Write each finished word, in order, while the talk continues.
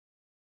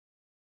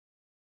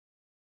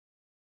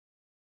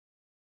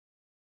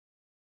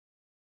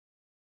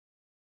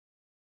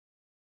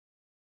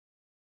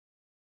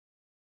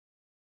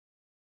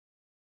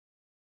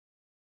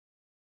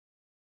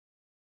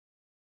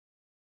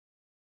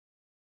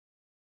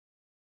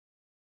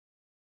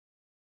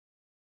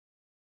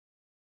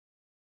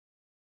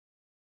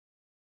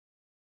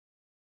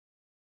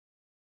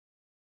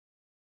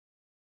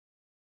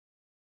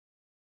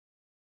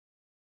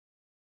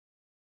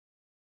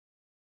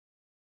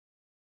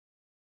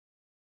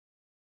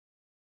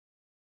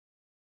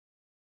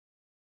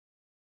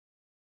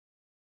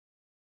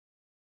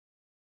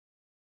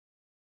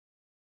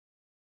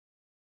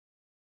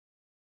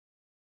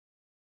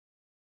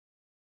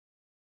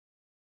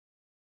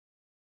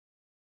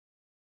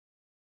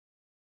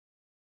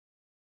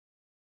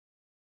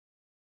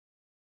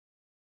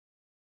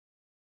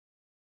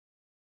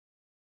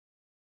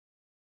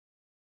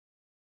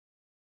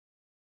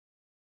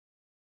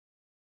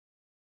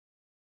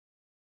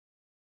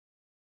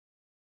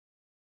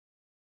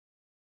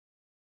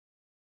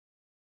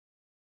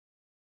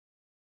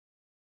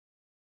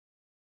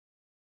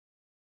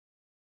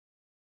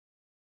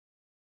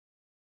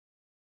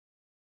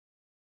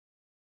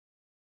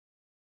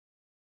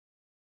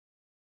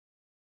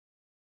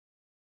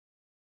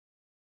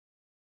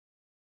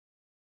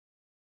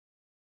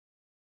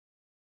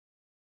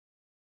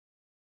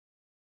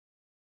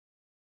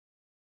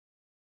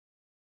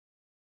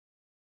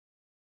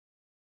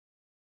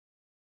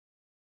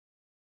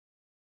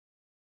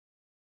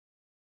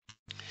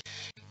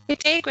Good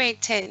day,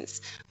 grade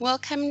 10s.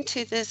 Welcome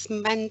to this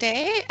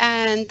Monday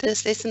and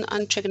this lesson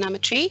on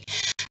trigonometry.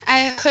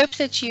 I hope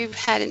that you've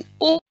had an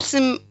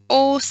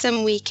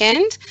awesome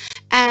weekend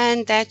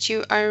and that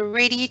you are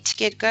ready to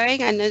get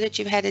going. I know that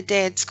you've had a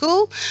day at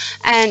school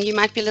and you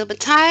might be a little bit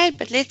tired,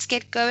 but let's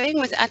get going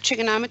with our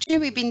trigonometry.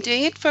 We've been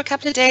doing it for a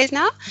couple of days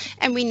now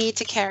and we need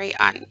to carry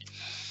on.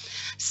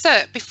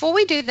 So before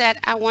we do that,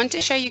 I want to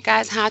show you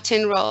guys how to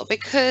enroll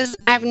because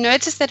I've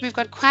noticed that we've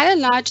got quite a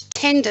large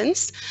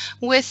attendance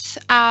with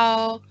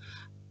our,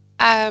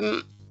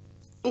 I'm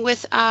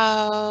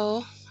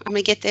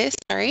gonna get there,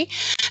 sorry.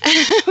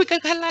 We've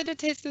got quite a lot of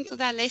attendance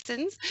with our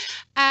lessons.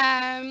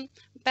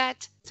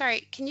 But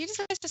sorry, can you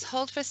just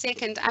hold for a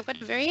second? I've got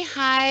a very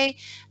high,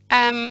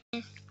 my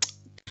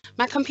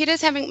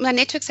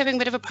network's having a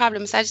bit of a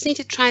problem, so I just need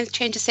to try and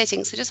change the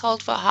settings. So just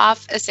hold for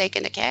half a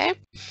second, okay?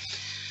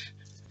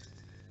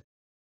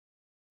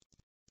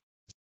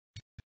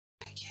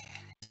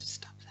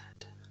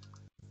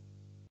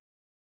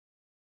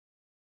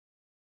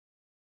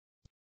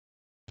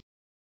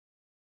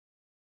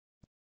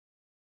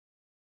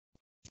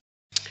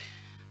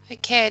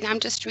 Okay, and I'm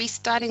just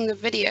restarting the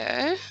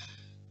video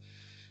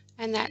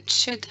and that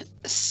should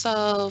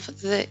solve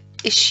the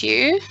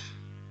issue.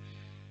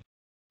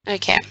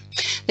 Okay,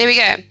 there we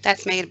go.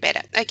 That's made it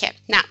better. Okay,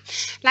 now,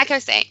 like I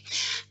was saying,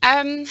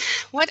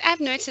 what I've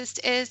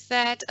noticed is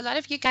that a lot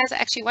of you guys are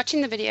actually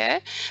watching the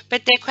video,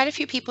 but there are quite a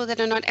few people that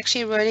are not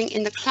actually enrolling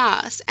in the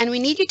class. And we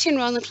need you to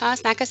enroll in the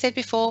class, like I said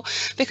before,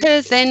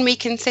 because then we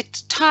can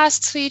set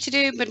tasks for you to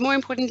do, but more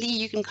importantly,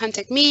 you can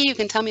contact me, you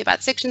can tell me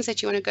about sections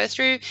that you want to go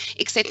through,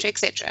 etc.,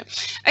 etc.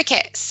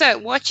 Okay, so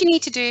what you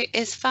need to do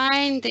is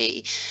find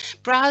the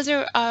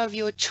browser of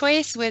your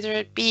choice, whether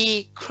it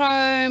be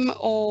Chrome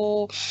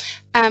or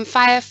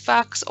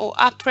Firefox or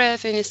Opera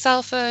for your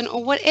cell phone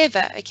or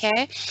whatever,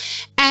 okay?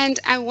 And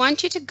I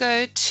want you to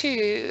go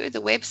to,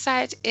 the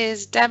website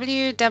is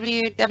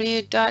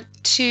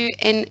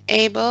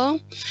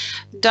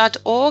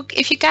www.toenable.org.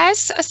 If you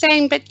guys are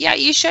saying, but yeah,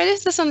 you showed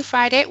us this on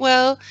Friday,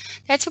 well,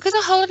 that's because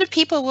a whole lot of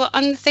people were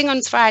on the thing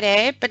on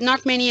Friday, but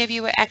not many of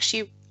you were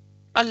actually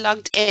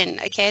logged in,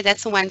 okay?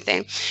 That's the one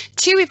thing.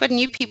 2, we've got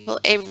new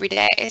people every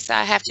day, so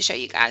I have to show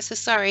you guys, so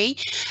sorry.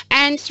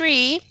 And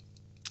 3,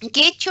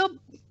 get your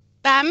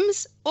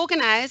bums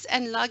organize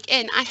and log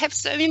in. I have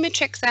so many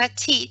matrics that I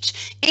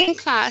teach in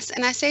class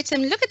and I say to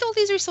them, look at all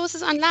these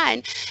resources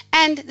online,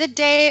 and the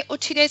day or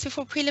 2 days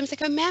before prelims they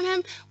go,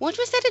 ma'am, what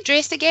was that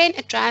address again?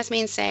 It drives me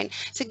insane.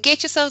 So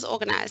get yourselves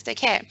organized,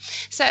 okay?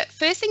 So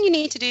first thing you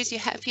need to do is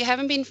if you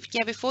haven't been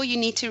here before, you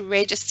need to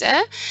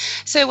register.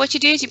 So what you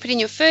do is you put in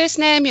your first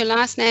name, your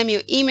last name,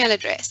 your email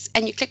address,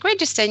 and you click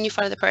register and you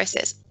follow the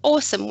process.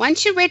 Awesome.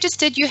 Once you're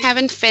registered, you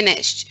haven't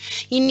finished.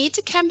 You need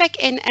to come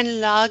back in and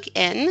log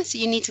in. So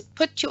you need to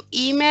put your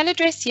email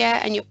address here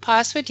and your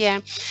password here.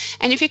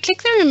 And if you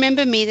click the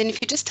remember me, then if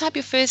you just type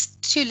your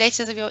first 2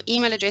 letters of your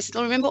email address,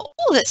 it'll remember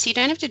all this. So you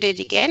don't have to do it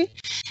again.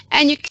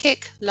 And you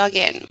click log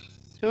in.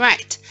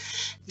 Right.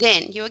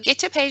 Then you'll get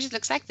to a page that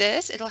looks like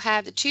this. It'll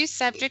have the choose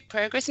subject,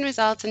 progress and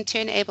results, and to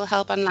enable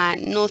help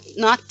online.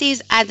 Not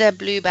these other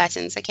blue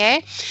buttons,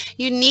 okay?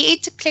 You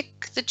need to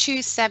click the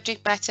choose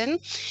subject button.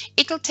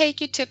 It'll take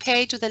you to a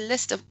page with a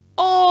list of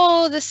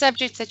all the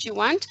subjects that you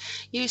want.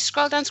 You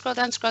scroll down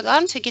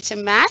to get to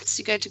maths.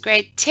 You go to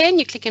grade 10,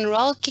 you click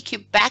enroll, kick you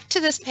back to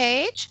this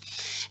page.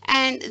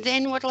 And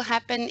then what will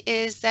happen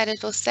is that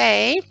it'll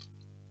say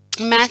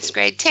maths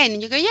grade 10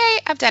 and you go, yay,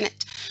 I've done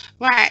it.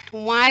 Right,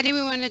 why do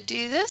we want to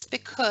do this?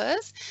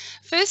 Because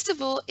first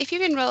of all, if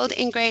you've enrolled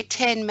in grade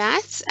 10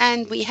 maths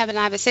and we have a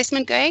live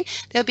assessment going,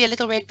 there'll be a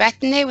little red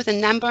button there with a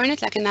number on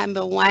it, like a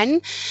number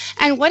 1.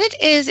 And what it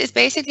is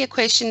basically a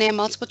questionnaire,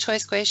 multiple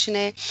choice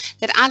questionnaire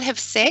that I'll have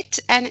set,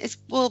 and it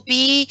will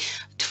be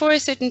for a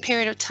certain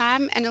period of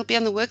time, and it'll be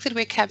on the work that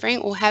we're covering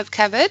or have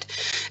covered.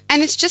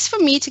 And it's just for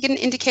me to get an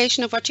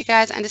indication of what you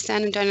guys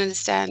understand and don't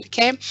understand,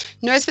 okay?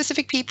 No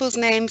specific people's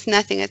names,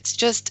 nothing. It's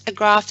just a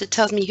graph that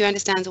tells me who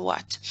understands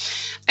what.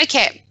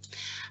 Okay.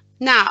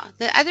 Now,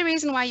 the other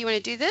reason why you want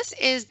to do this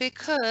is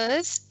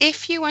because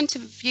if you want to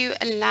view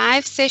a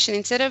live session,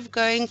 instead of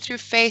going through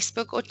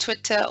Facebook or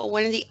Twitter or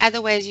one of the other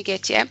ways you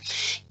get here,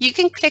 you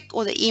can click,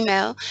 or the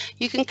email,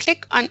 you can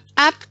click on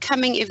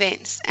upcoming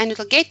events and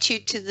it'll get you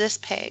to this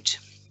page.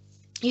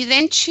 You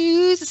then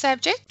choose the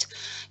subject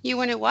you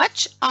want to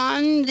watch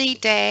on the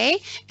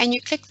day and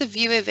you click the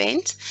view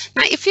event.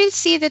 Now, if you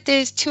see that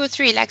there's 2 or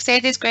 3, like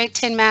say there's grade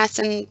 10 maths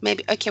and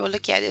maybe, okay, well,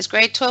 look here, there's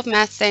grade 12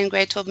 maths there and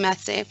grade 12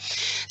 maths there.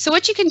 So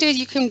what you can do is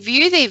you can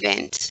view the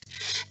event,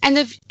 and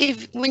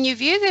when you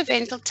view the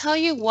event, it'll tell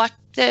you what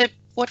we're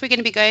going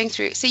to be going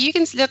through. So you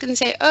can look and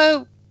say,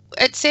 oh,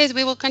 it says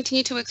we will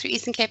continue to work through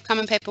Eastern Cape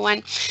Common Paper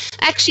 1.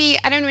 Actually,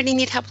 I don't really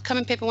need help with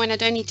Common Paper 1. I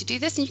don't need to do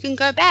this. And you can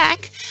go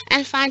back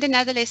and find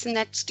another lesson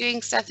that's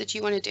doing stuff that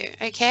you want to do,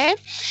 okay?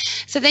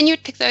 So then you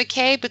click the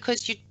OK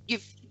because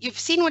you've you've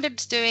seen what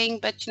it's doing,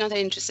 but you're not that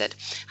interested.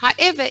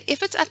 However,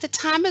 if it's at the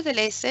time of the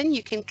lesson,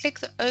 you can click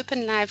the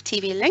Open Live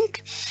TV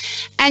link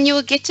and you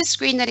will get a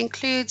screen that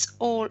includes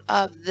all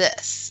of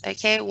this.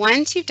 Okay,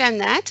 once you've done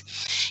that,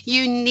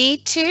 you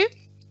need to,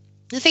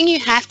 the thing you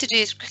have to do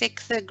is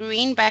click the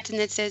green button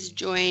that says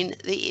join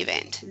the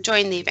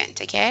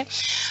event, okay?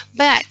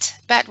 But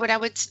what I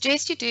would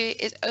suggest you do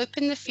is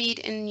open the feed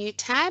in a new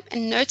tab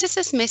and notice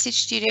this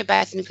message studio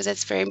button because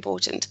that's very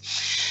important.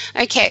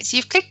 Okay, so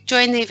you've clicked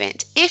join the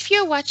event. If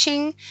you're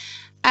watching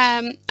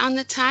on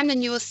the time,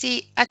 then you will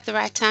see at the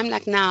right time,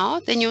 like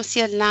now, then you'll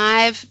see a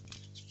live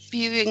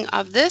viewing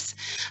of this.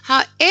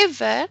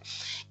 However,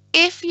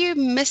 if you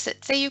miss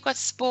it, say you've got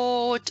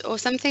sport or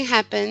something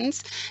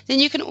happens, then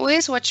you can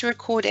always watch a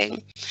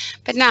recording.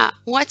 But now,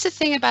 what's the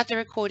thing about the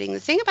recording? The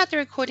thing about the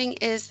recording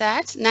is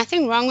that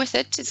nothing wrong with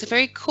it. It's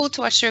very cool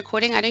to watch the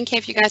recording. I don't care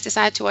if you guys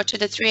decide to watch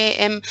it at 3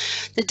 a.m.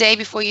 the day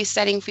before you're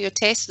studying for your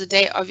test, or the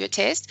day of your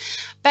test,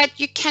 but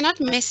you cannot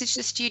message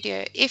the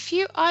studio. If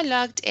you are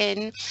logged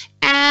in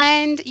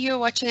and you're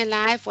watching a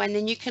live one,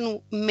 then you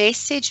can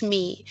message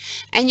me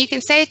and you can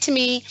say to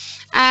me,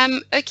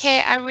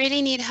 okay, I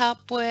really need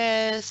help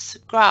with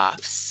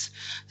graphs,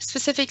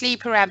 specifically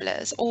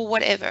parabolas or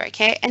whatever,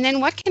 okay? And then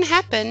what can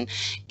happen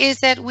is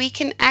that we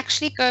can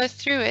actually go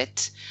through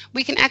it.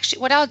 We can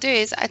actually, what I'll do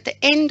is at the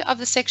end of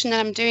the section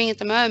that I'm doing at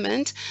the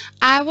moment,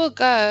 I will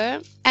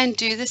go and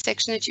do the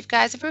section that you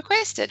guys have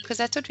requested, because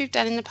that's what we've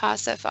done in the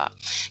past so far.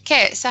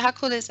 Okay, so how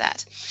cool is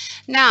that?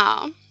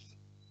 Now,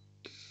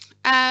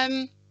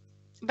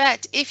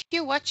 but if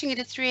you're watching it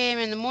at 3 a.m.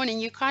 in the morning,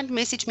 you can't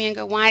message me and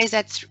go, why is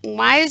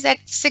that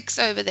 6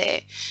 over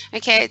there?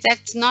 Okay,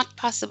 that's not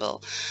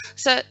possible.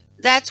 So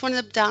that's one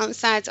of the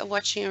downsides of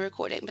watching a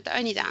recording, but the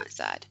only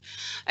downside.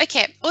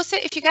 Okay, also,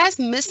 if you guys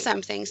missed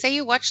something, say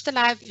you watched the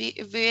live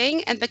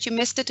viewing, but you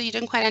missed it or you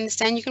didn't quite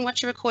understand, you can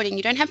watch a recording.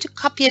 You don't have to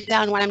copy it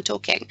down while I'm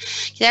talking.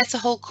 Okay, that's the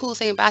whole cool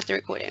thing about the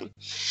recording.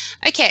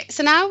 Okay,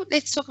 so now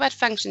let's talk about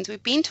functions.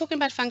 We've been talking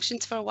about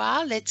functions for a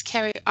while. Let's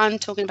carry on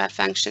talking about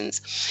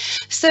functions.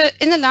 So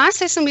in the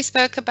last lesson, we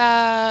spoke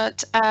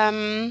about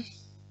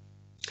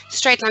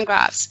straight line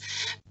graphs,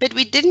 but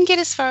we didn't get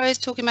as far as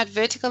talking about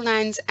vertical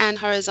lines and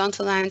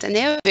horizontal lines, and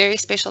they're very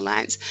special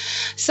lines.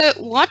 So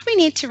what we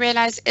need to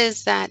realize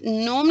is that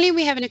normally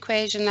we have an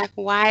equation like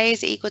y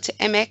is equal to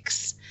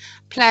mx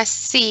plus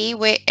c,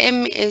 where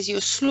m is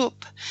your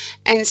slope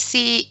and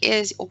c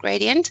is your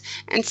gradient,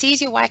 and c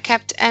is your y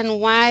capped,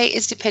 and y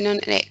is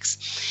dependent on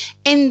x.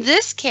 In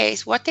this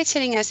case, what they're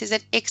telling us is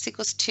that x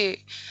equals 2.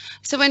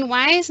 So when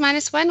y is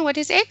minus 1, what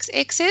is x?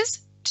 X is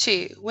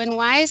 2. When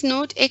y is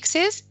 0, x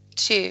is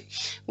 2.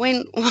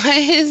 When y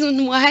is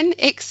 1,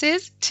 x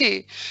is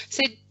 2. So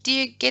do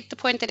you get the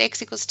point that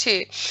x equals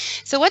 2?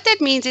 So what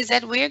that means is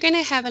that we're going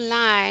to have a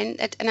line,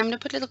 and I'm going to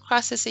put little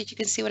crosses so you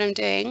can see what I'm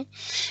doing.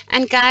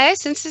 And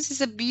guys, since this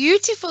is a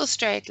beautiful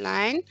straight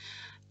line,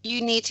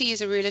 you need to use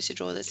a ruler to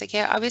draw this,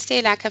 okay?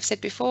 Obviously, like I've said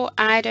before,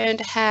 I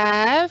don't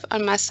have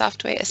on my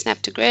software a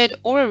snap to grid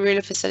or a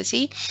ruler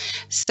facility.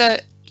 So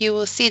you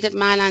will see that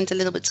my line's a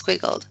little bit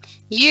squiggled.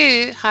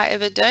 You,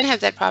 however, don't have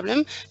that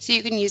problem, so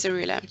you can use a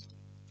ruler.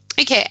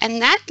 Okay, and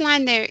that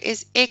line there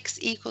is x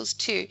equals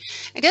 2.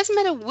 It doesn't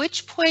matter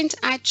which point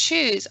I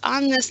choose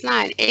on this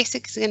line, x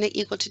is going to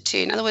equal to 2.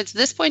 In other words,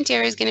 this point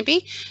here is going to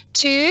be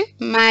 2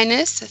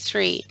 minus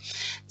 3.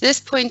 This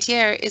point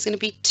here is going to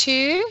be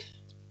 2,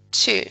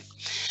 2.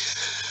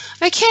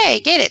 Okay,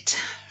 get it?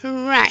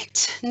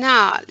 Right,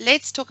 now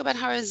let's talk about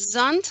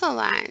horizontal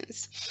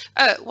lines.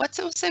 Oh, what's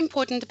also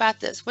important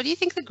about this? What do you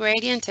think the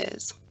gradient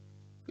is?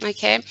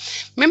 Okay,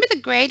 remember the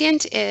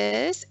gradient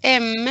is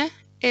m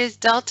is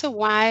delta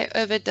y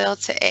over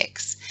delta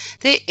x.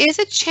 There is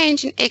a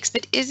change in x,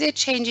 but is there a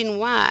change in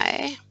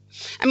y?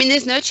 I mean,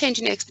 there's no change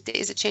in x, but there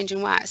is a change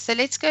in y. So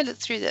let's go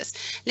through this.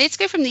 Let's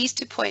go from these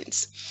 2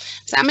 points.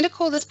 So I'm going to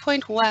call this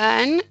point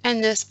 1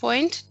 and this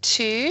point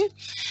 2.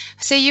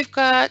 So you've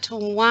got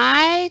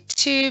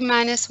y2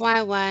 minus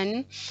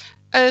y1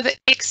 over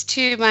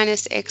x2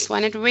 minus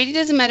x1. It really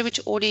doesn't matter which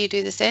order you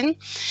do this in.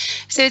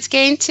 So it's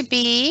going to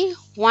be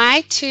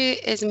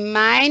y2 is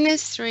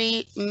minus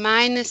 3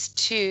 minus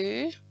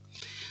 2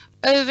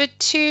 over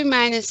 2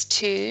 minus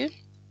 2,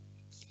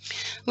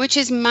 which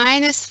is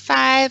minus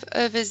 5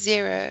 over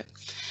 0,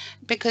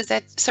 because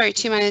that's, sorry,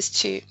 2 minus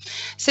 2.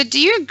 So do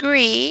you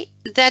agree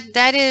that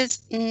that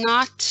is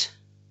not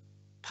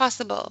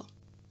possible?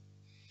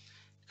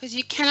 Because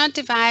you cannot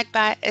divide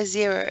by a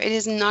 0. It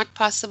is not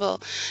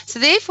possible. So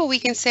therefore, we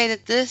can say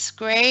that this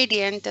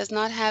gradient does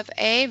not have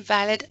a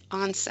valid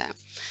answer.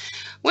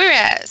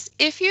 Whereas,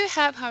 if you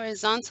have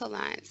horizontal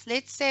lines,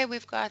 let's say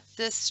we've got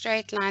this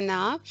straight line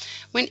now.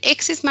 When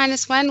x is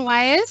minus 1,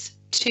 y is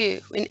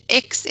 2. When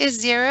x is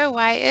 0,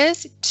 y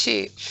is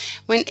 2.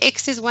 When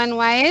x is 1,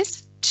 y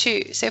is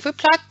 2. So if we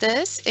plot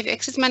this, if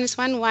x is minus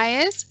 1,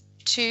 y is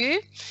 2.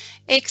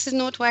 X is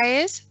 0, y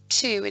is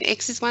 2. When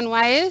x is 1,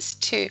 y is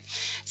 2.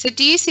 So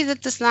do you see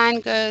that this line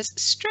goes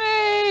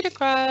straight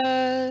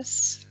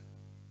across?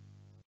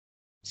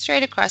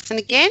 Straight across. And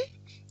again,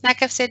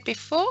 like I've said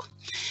before,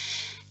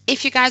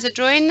 if you guys are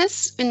drawing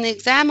this in the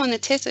exam, on the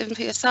test, even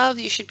for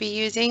yourselves, you should be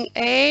using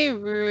a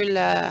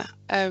ruler.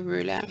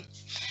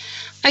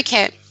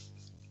 Okay,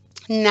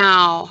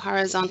 now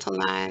horizontal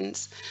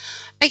lines.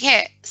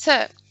 Okay,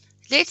 so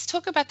let's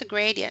talk about the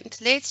gradient.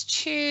 Let's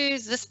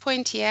choose this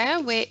point here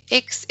where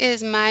x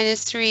is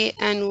minus 3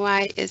 and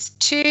y is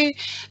 2,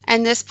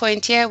 and this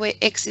point here where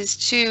x is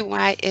 2,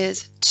 y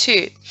is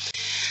 2.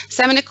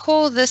 So I'm going to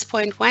call this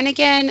point 1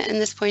 again, and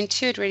this point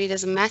 2, it really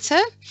doesn't matter.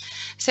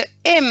 So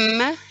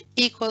m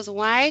equals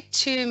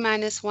y2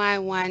 minus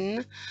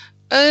y1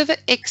 over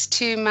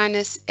x2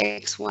 minus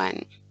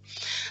x1.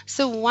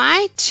 So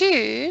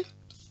y2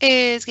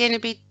 is going to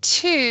be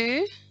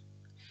 2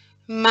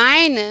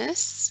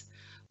 minus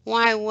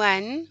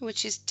y1,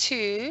 which is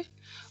 2,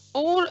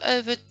 all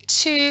over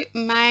 2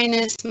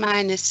 minus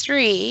minus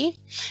 3,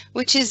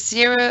 which is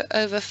 0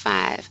 over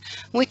 5,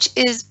 which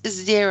is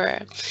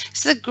 0.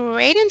 So the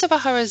gradient of a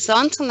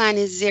horizontal line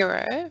is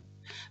 0,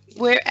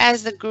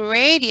 whereas the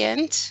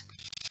gradient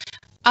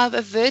of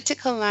a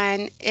vertical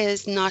line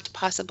is not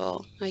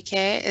possible,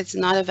 okay? It's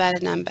not a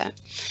valid number.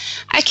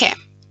 Okay,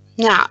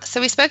 now,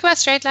 so we spoke about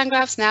straight line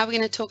graphs. Now we're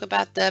going to talk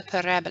about the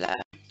parabola.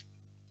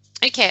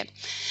 Okay,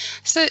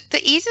 so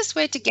the easiest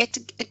way to get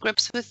to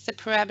grips with the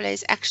parabola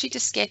is actually to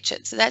sketch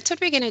it. So that's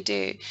what we're going to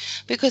do,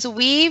 because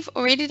we've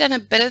already done a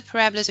bit of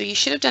parabolas, or you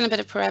should have done a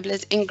bit of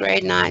parabolas in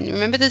grade 9.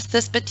 Remember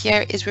this bit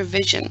here is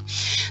revision.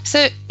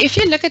 So if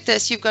you look at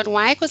this, you've got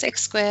y equals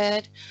x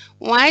squared,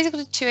 y is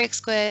equal to 2x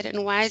squared,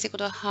 and y is equal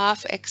to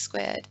half x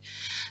squared.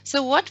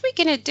 So what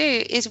we're going to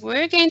do is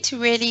we're going to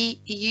really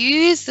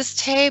use this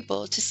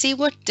table to see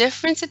what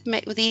difference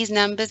these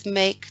numbers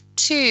make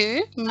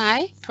to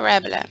my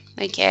parabola,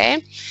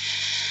 okay?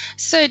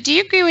 So do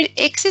you agree when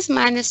x is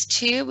minus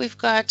 2, we've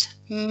got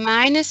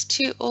minus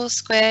 2 all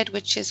squared,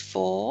 which is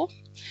 4.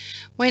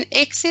 When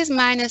x is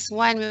minus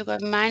 1, we've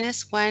got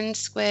minus 1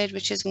 squared,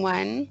 which is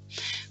 1.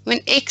 When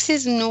x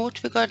is 0,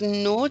 we've got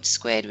 0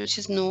 squared, which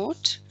is 0.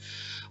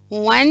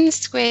 1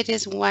 squared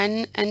is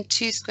 1, and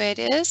 2 squared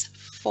is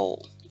 4,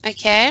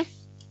 okay?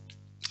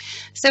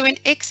 So when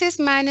x is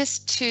minus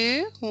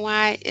 2,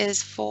 y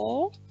is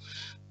 4.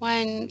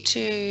 1,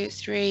 2,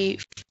 3,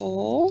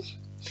 4.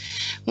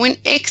 When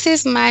x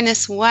is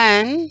minus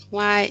 1,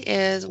 y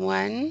is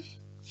 1.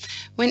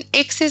 When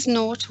x is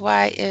 0,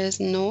 y is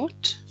 0.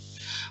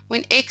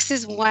 When x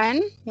is 1,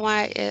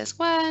 y is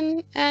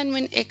 1. And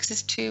when x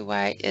is 2,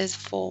 y is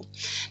 4.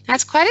 Now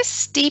it's quite a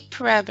steep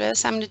parabola,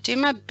 so I'm going to do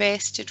my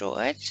best to draw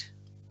it.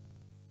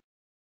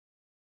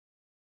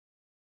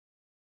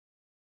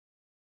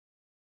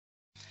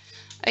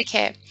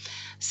 Okay,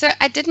 so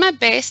I did my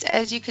best,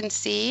 as you can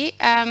see.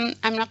 I'm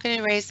not going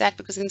to erase that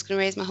because it's going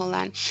to erase my whole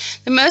line.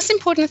 The most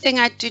important thing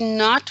I do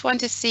not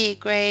want to see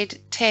grade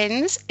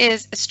 10s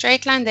is a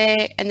straight line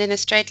there and then a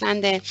straight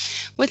line there.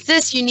 With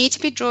this, you need to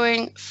be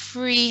drawing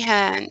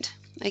freehand,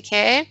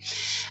 okay?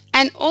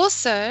 And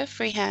also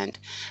freehand.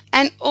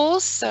 And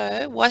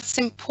also what's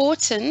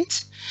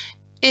important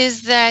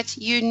is that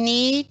you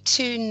need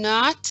to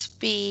not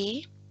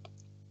be,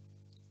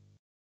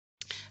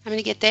 I'm going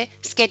to get there,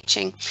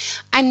 sketching.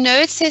 I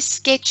know it says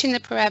sketch in the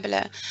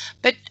parabola,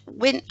 but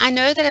when I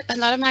know that a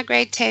lot of my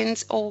grade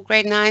 10s or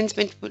grade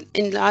 9s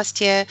in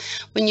last year,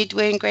 when you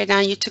were in grade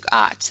 9, you took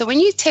art. So when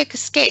you take a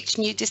sketch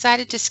and you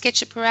decided to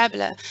sketch a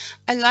parabola,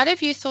 a lot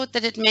of you thought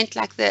that it meant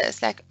like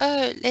this, like,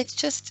 oh, let's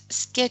just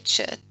sketch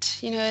it,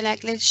 you know,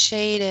 like let's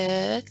shade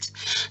it.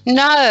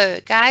 No,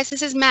 guys,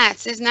 this is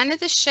maths. There's none of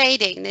the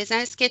shading. There's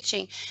no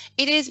sketching.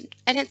 It is,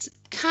 and it's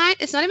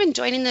not even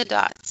joining the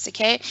dots,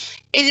 okay?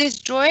 It is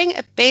drawing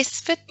a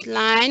best fit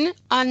line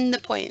on the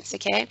points,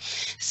 okay?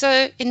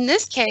 So in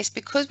this case,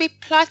 because we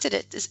plotted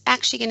it, it's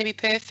actually going to be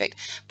perfect.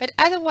 But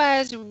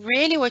otherwise,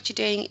 really what you're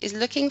doing is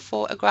looking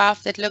for a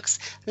graph that looks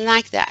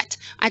like that.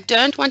 I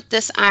don't want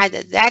this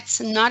either. That's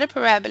not a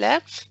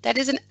parabola. That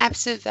is an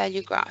absolute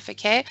value graph,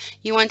 okay?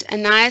 You want a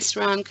nice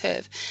round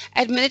curve.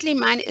 Admittedly,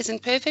 mine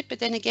isn't perfect, but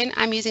then again,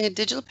 I'm using a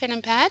digital pen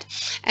and pad,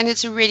 and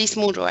it's a really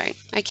small drawing.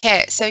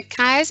 Okay, so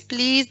guys,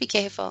 please be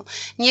careful.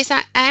 And yes,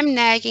 I am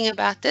nagging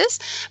about this,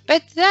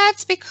 but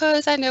that's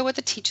because I know what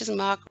the teachers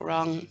mark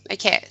wrong.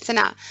 Okay, so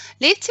now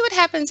let's see what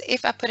happens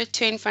if I put a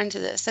 2 in front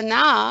of this. So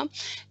now,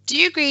 do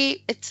you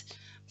agree it's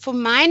for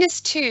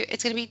minus 2,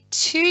 it's going to be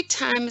 2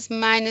 times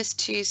minus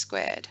 2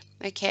 squared,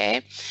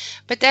 okay?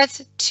 But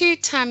that's 2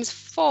 times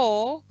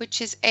 4, which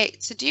is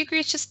 8. So do you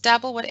agree it's just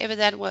double whatever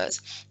that was?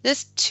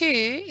 This 2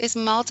 is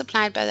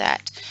multiplied by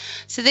that.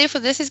 So therefore,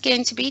 this is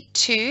going to be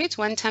 2. It's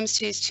 1 times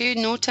 2 is 2.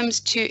 0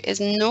 times 2 is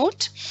 0.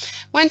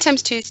 1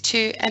 times 2 is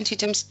 2. And 2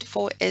 times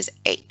 4 is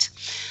 8.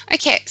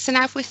 Okay, so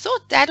now if we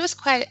thought that was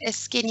quite a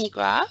skinny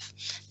graph,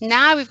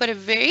 now we've got a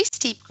very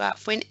steep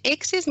graph. When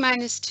x is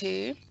minus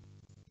 2,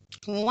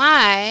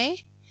 y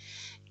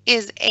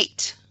is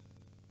 8,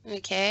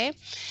 okay?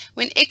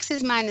 When x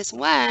is minus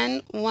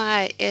 1,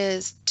 y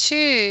is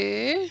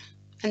 2,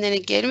 and then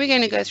again we're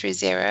going to go through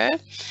 0.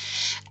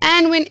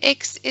 And when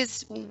x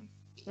is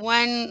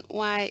 1,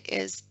 y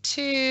is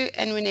 2,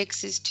 and when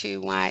x is 2,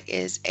 y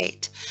is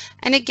 8.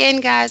 And again,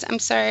 guys, I'm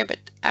sorry, but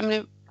I'm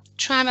going to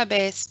try my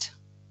best.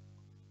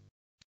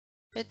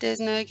 but there's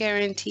no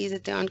guarantee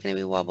that there aren't going to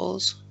be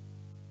wobbles.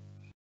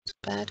 It's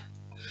bad.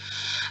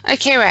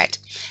 Okay, right.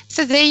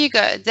 So there you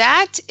go.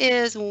 That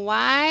is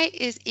y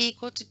is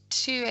equal to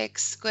 2x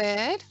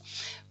squared,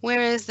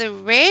 whereas the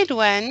red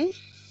one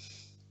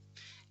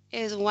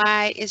is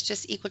y is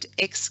just equal to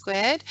x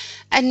squared.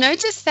 And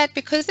notice that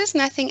because there's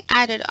nothing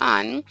added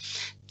on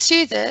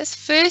to this,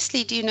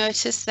 firstly, do you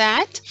notice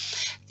that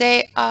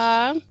they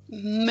are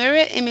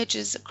mirror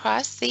images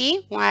across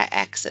the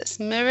y-axis?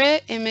 Mirror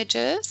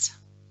images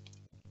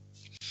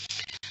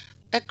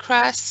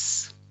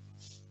across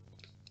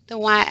the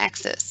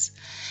y-axis.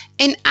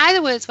 In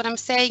other words, what I'm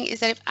saying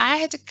is that if I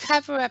had to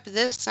cover up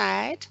this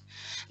side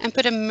and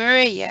put a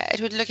mirror here,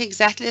 it would look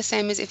exactly the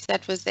same as if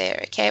that was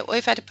there, okay? Or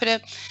if I had to put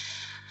a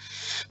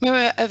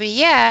mirror over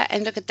here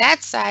and look at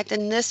that side,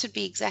 then this would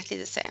be exactly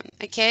the same,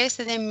 okay?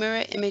 So they're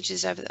mirror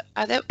images over the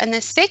other. And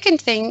the second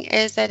thing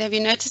is that, have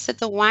you noticed that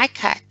the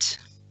y-cut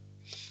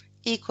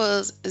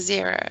equals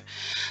 0?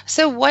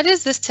 So what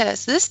does this tell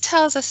us? This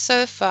tells us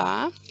so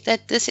far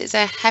that this is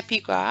a happy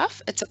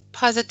graph. It's a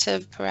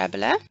positive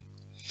parabola.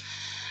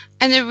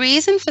 And the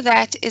reason for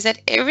that is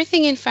that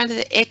everything in front of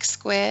the x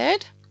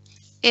squared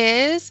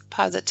is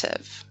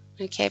positive,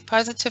 okay?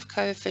 Positive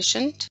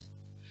coefficient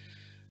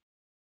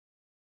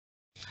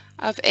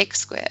of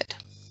x squared,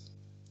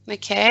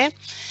 okay?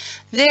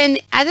 Then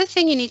the other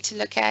thing you need to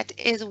look at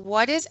is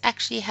what is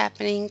actually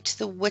happening to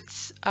the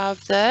width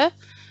of the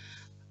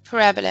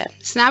parabola.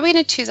 So now we're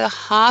going to choose a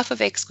half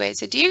of x squared.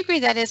 So do you agree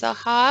that is a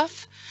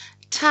half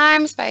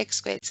times by x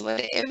squared? So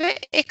whatever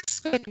x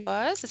squared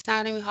was, it's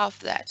now going to be half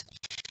of that.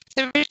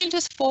 So originally it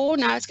was 4,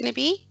 now it's going to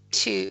be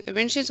 2.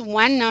 Originally it was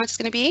 1, now it's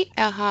going to be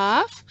a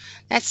half.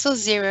 That's still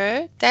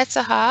 0, that's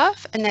a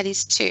half, and that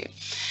is 2.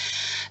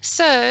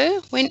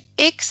 So when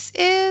x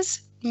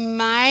is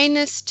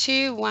minus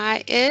 2,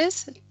 y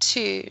is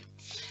 2.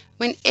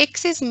 When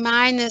x is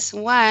minus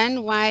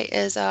 1, y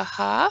is a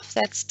half.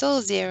 That's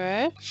still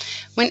 0.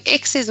 When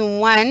x is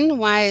 1,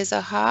 y is a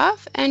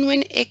half. And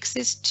when x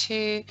is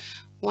 2,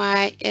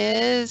 y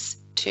is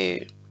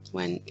 2.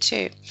 1,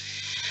 2.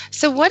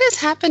 So what has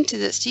happened to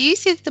this? Do you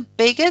see that the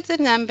bigger the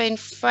number in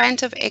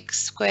front of x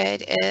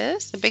squared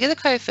is, the bigger the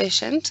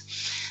coefficient,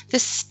 the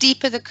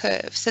steeper the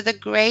curve. So the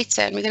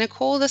greater, and we're going to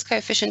call this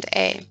coefficient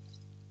a.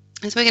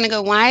 And so we're going to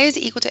go y is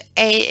equal to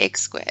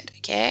ax squared,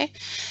 okay?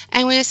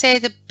 And we're going to say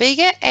the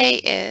bigger a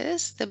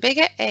is,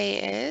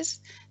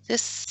 the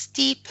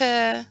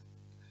steeper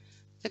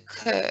the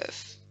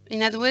curve.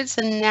 In other words,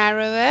 the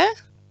narrower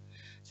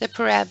the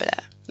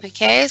parabola,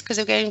 okay? Because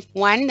we're going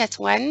 1, that's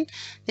 1.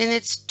 Then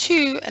it's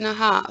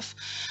 2.5.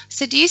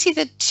 So do you see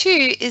that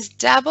 2 is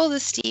double the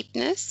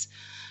steepness?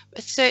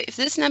 So if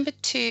this number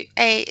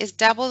 2a is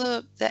double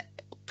the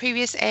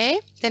previous a,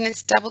 then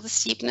it's double the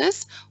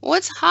steepness, or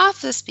it's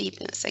half the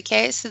steepness,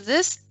 okay? So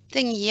this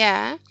thing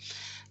here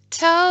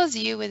tells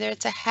you whether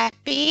it's a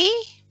happy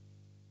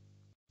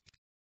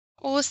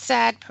or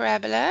sad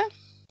parabola,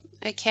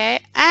 okay?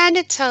 And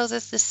it tells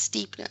us the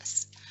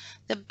steepness.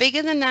 The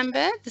bigger the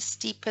number, the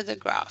steeper the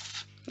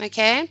graph,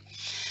 okay?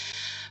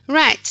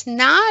 Right,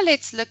 now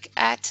let's look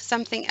at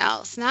something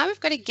else. Now we've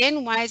got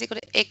again y is equal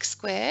to x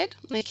squared,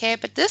 okay,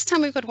 but this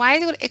time we've got y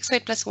is equal to x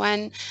squared plus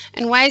 1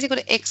 and y is equal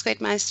to x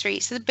squared minus 3.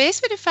 So the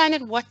best way to find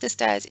out what this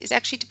does is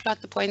actually to plot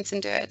the points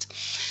and do it.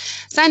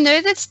 So I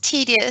know that's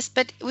tedious,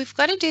 but we've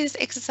got to do this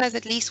exercise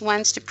at least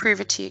once to prove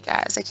it to you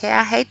guys, okay?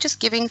 I hate just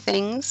giving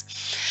things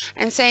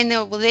and saying,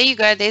 well, there you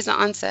go, there's the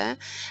answer,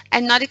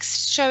 and not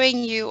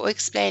showing you or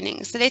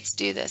explaining. So let's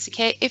do this,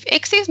 okay? If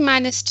x is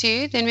minus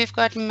 2, then we've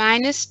got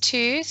minus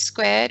 2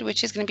 squared,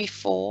 which is going to be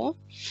 4.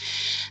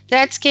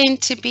 That's going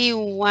to be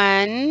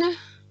 1.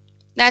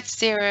 That's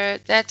 0.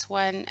 That's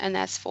 1. And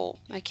that's 4.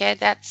 Okay,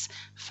 that's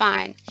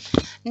fine.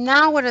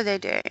 Now what are they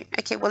doing?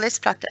 Okay, well, let's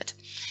plot that.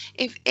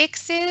 If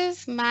x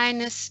is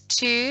minus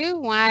 2,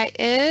 y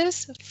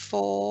is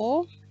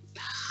 4.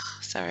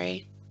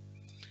 Sorry.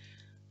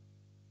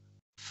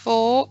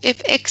 4.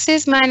 If x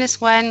is minus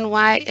 1,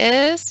 y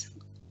is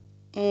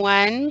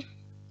 1.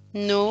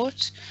 0.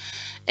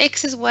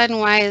 X is 1,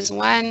 y is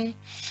 1.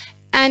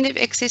 And if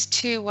x is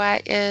 2,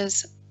 y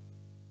is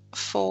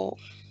 4.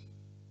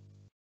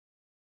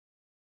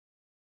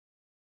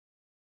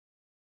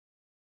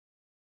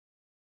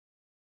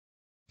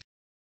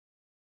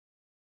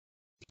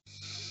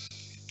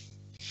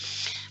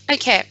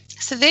 Okay,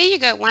 so there you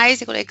go, y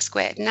is equal to x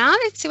squared. Now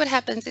let's see what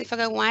happens if I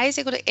go y is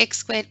equal to x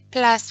squared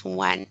plus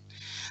 1.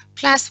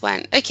 Plus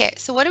 1. Okay,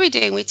 so what are we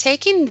doing? We're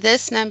taking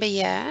this number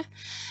here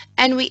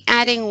and we're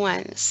adding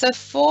 1. So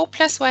 4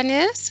 plus 1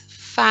 is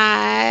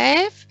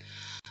 5.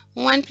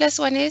 1 plus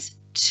 1 is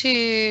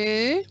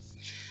 2.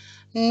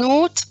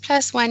 0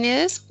 plus 1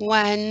 is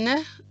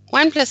 1.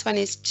 1 plus 1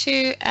 is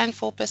 2, and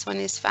 4 plus 1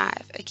 is 5.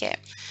 Okay,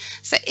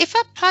 so if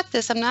I plot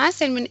this, I'm now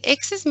saying when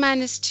x is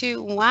minus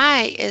 2,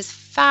 y is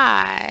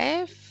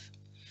 5.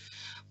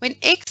 When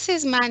x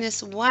is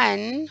minus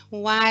 1,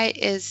 y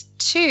is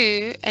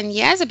 2. And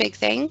here's a big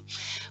thing.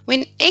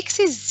 When x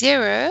is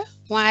 0,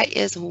 y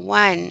is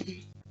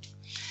 1.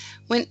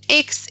 When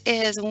x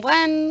is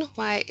 1,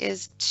 y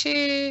is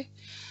 2.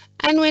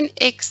 And when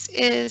x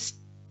is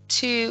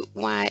 2,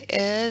 y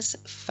is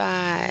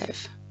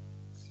 5.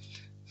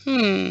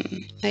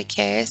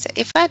 Okay, so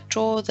if I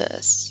draw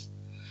this,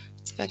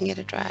 let's see if I can get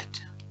it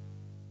right.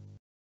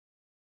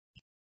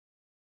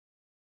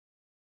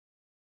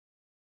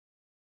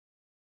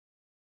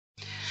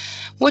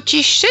 What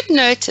you should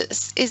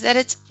notice is that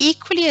it's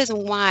equally as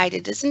wide.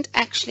 It isn't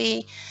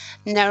actually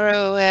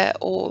narrower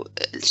or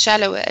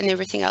shallower and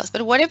everything else.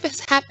 But whatever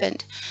has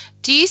happened,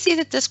 do you see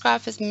that this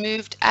graph has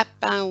moved up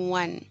by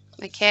 1?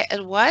 Okay,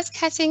 it was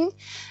cutting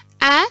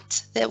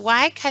at, the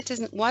y-cut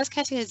was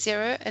cutting at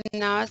 0, and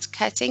now it's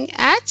cutting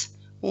at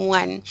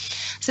 1.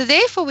 So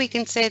therefore we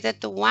can say that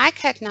the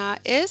y-cut now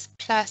is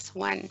plus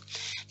 1.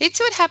 Let's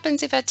see what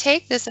happens if I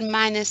take this and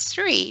minus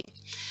 3.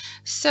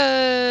 So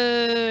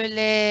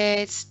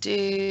let's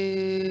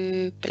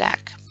do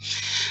black.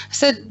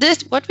 So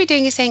this, what we're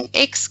doing is saying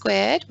x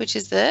squared, which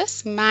is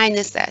this,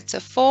 minus that. So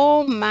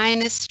 4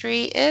 minus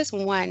 3 is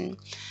 1.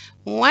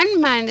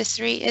 1 minus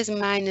 3 is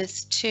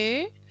minus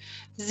 2.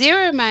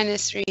 0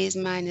 minus 3 is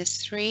minus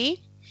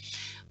 3.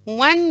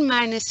 1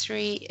 minus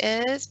 3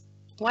 is,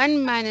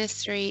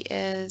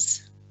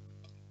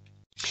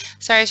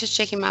 sorry, I was just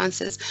checking my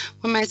answers.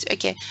 1 minus,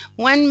 okay,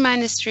 1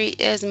 minus 3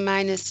 is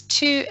minus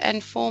 2,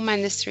 and 4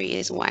 minus 3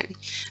 is 1.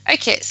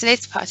 Okay, so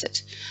let's part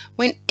it.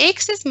 When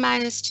x is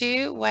minus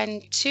 2,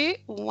 1, 2,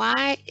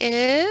 y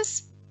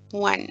is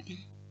 1.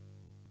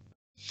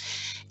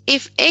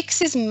 If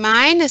x is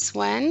minus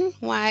 1,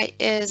 y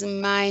is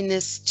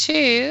minus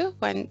 2,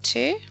 1,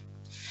 2.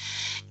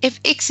 If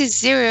x is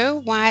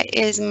 0, y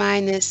is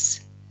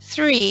minus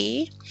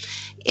 3.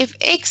 If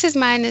x is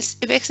 1,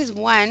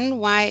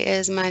 y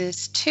is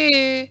minus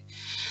 2.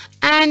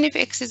 And if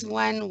x is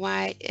 1,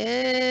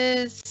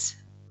 if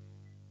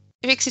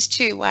x is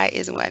 2, y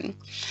is 1.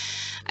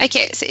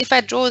 Okay, so if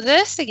I draw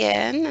this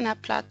again and I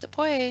plot the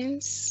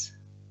points,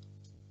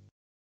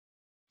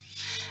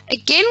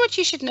 again, what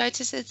you should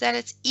notice is that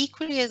it's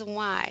equally as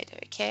wide,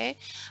 okay?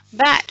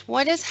 But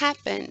what has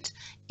happened?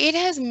 It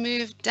has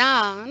moved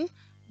down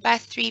by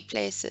 3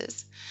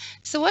 places.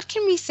 So what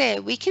can we say?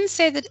 We can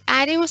say that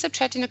adding or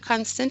subtracting a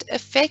constant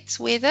affects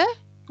where the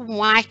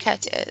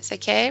y-cut is,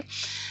 okay?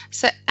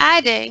 So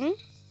adding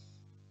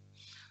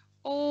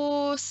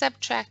or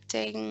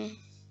subtracting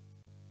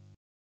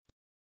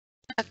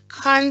a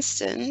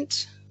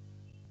constant,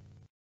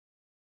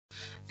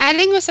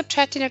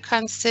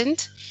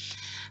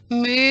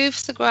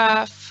 moves the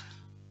graph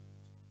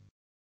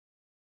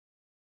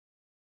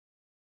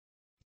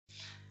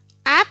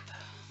up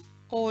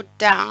or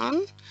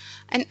down,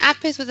 and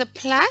up is with a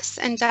plus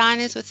and down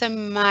is with a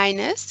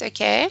minus,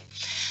 okay?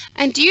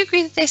 And do you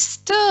agree that there's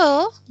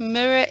still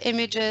mirror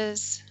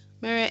images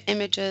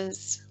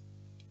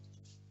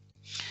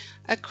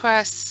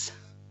across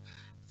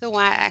the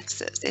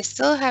y-axis? They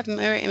still have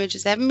mirror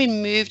images. They haven't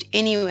been moved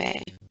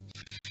anywhere.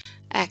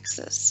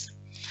 Axis.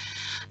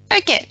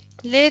 Okay,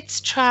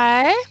 let's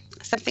try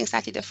something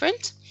slightly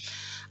different.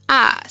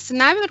 So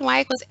now we've got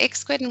y equals x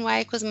squared and y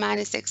equals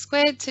minus x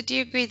squared. So do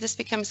you agree this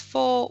becomes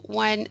 4,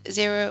 1,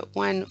 0,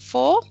 1,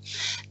 4?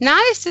 Now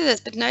let's do this,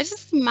 but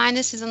notice the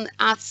minus is on the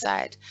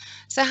outside.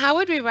 So how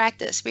would we write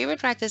this? We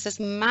would write this as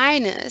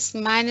minus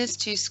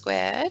 2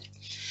 squared.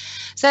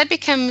 So that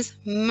becomes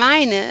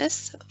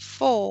minus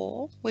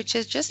 4, which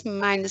is just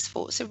minus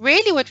 4. So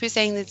really what we're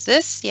saying is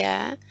this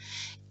here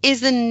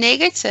is the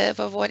negative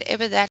of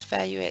whatever that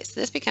value is. So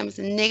this becomes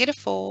negative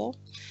 4,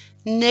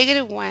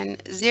 negative 1,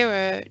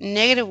 0,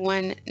 negative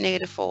 1,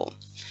 negative 4.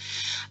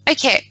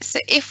 Okay, so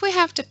if we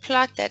have to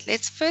plot that,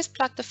 let's first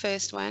plot the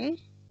first one.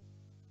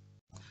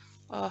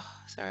 Oh,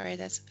 sorry,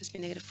 that's supposed to be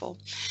negative 4.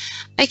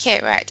 Okay,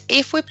 right.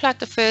 If we plot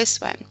the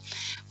first one,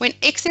 when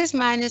x is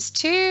minus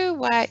 2,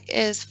 y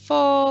is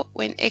 4.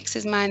 When x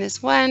is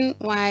minus 1,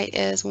 y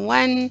is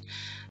 1,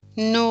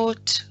 0,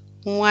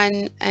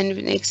 1. And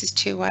when x is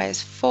 2, y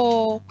is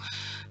 4.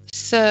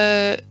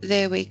 So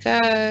there we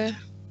go.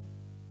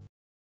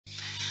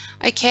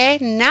 Okay,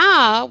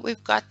 now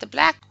we've got the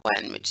black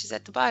one, which is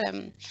at the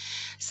bottom.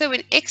 So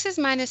when x is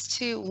minus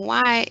 2,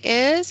 y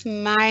is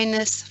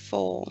minus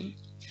 4.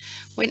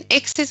 When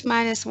x is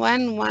minus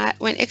 1,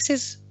 when x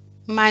is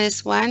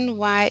minus 1,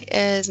 y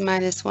is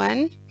minus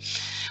 1.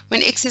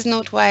 When x is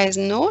 0, y is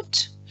 0.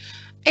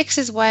 X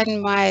is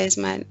 1, y is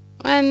minus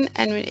 1.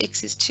 And when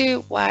x is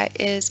 2, y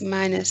is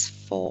minus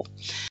 4.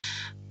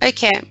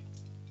 Okay.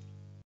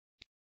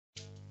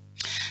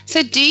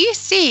 So do you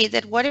see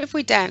that what have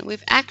we done?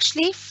 We've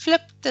actually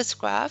flipped this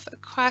graph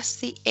across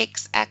the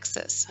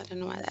x-axis. I don't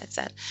know why that's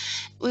that.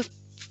 We've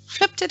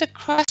flipped it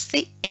across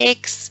the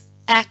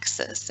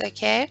x-axis,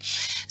 okay?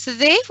 So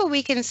therefore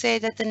we can say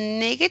that the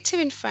negative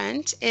in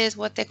front is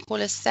what they call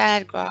a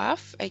sad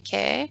graph,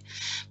 okay?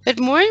 But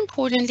more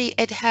importantly,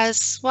 it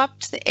has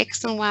swapped the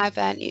x and y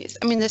values.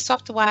 I mean, they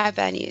swapped the y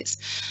values.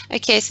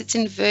 Okay, so it's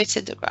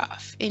inverted the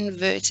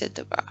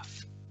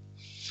graph,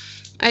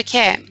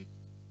 Okay.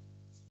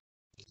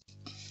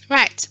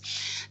 Right,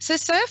 so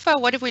far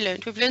what have we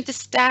learned? We've learned the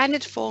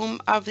standard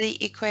form of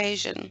the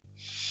equation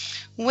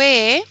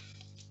where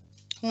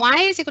y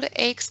is equal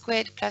to ax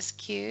squared plus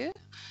q,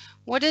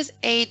 What does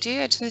A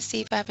do? I just want to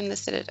see if I haven't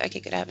listed it. Okay,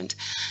 good, I haven't.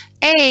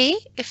 A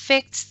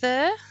affects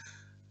the,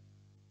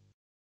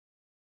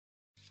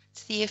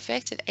 it's the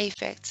effect, it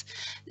affects.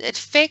 It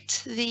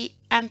affects the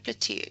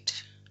amplitude.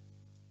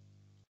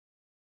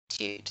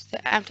 The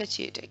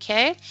amplitude,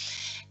 okay?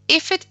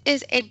 If it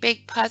is a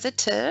big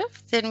positive,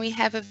 then we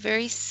have a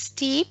very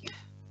steep,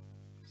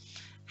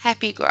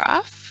 happy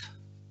graph.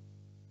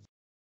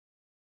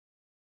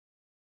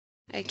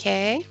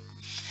 Okay.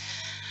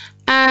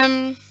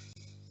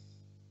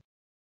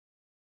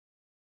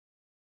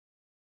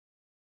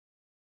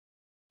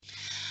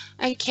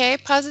 Okay,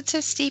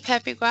 positive, steep,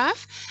 happy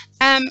graph.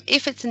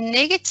 If it's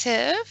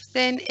negative,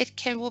 then it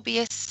will be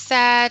a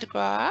sad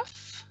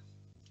graph.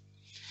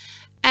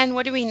 And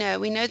what do we know?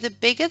 We know the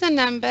bigger the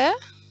number,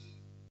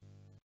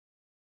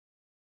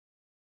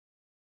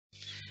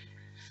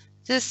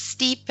 the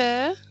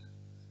steeper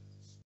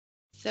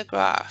the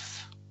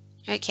graph.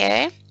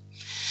 Okay.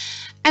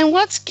 And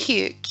what's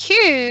Q?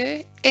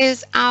 Q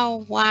is our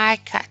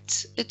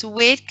y-cut. It's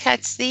where it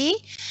cuts the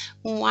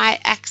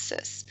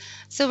y-axis.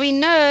 So we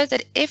know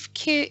that if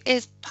Q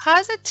is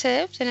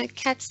positive, then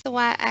it cuts the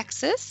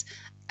y-axis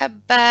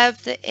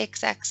above the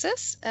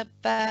x-axis,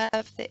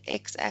 above the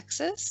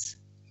x-axis.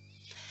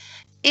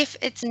 If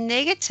it's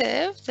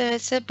negative, then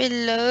it's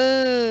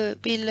below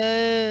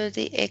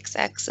the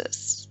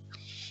x-axis,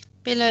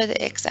 below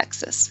the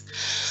x-axis.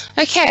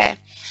 Okay,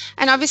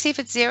 and obviously if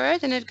it's 0,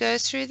 then it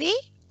goes through the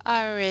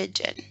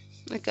origin.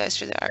 It goes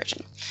through the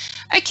origin.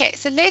 Okay,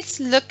 so let's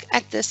look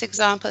at this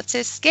example. It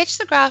says sketch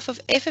the graph of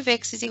f of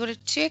x is equal to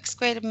 2x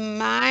squared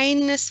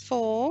minus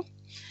 4.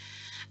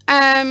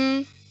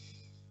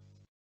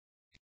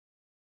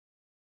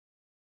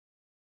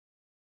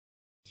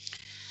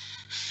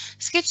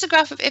 Sketch the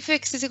graph of f of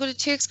x is equal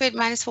to 2x squared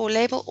minus 4.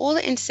 Label all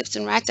the intercepts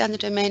and write down the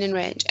domain and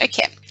range.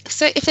 Okay,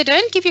 so if they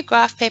don't give you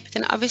graph paper,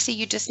 then obviously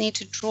you just need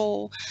to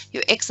draw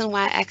your x and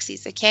y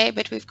axes, okay?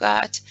 But we've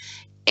got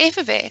f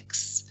of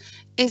x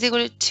is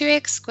equal to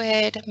 2x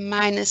squared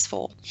minus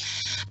 4.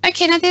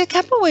 Okay, now there are a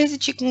couple of ways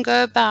that you can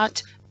go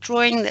about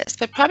drawing this,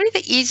 but probably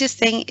the easiest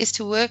thing is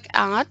to work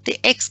out the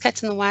x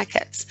cuts and the y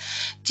cuts.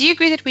 Do you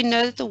agree that we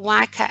know that the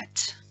y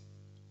cut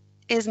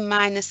is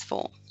minus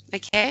 4?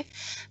 Okay,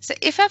 so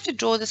if I have to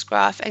draw this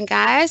graph, and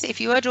guys,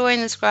 if you are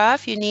drawing this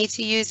graph, you need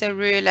to use a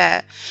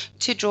ruler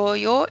to draw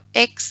your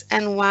x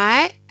and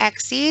y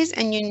axes,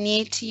 and you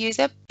need to use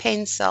a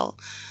pencil.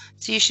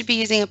 So you should be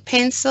using a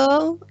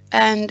pencil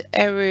and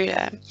a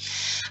ruler.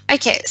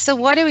 Okay, so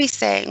what are we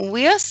saying?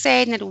 We are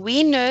saying that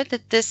we know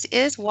that this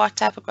is what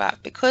type of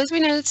graph? Because we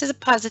know this is a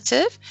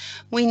positive,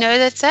 we know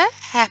that's a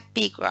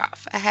happy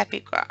graph,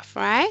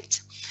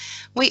 right?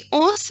 We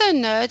also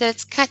know that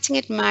it's cutting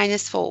at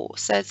minus 4.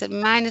 So it's at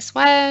minus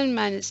 1,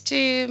 minus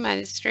 2,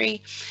 minus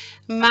 3,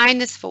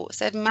 minus 4.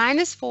 So at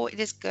minus 4, it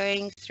is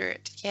going through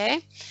it,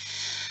 okay?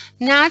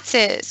 Now it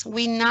says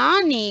we now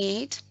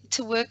need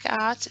to work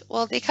out,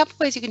 well, there are a couple of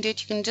ways you can do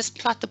it. You can just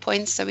plot the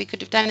points. So we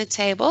could have done a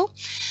table,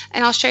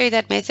 and I'll show you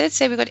that method.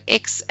 Say we've got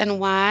x and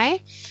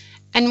y.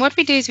 And what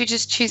we do is we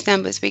just choose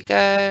numbers. We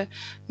go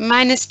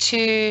minus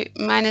 2,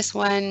 minus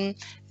 1,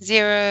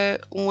 0,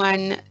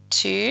 1,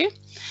 2.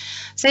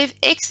 So if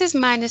x is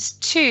minus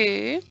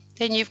 2,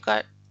 then you've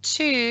got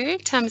 2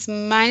 times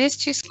minus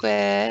 2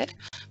 squared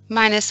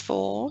minus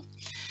 4,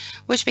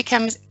 which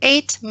becomes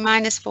 8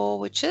 minus 4,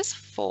 which is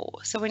 4.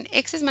 So when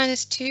x is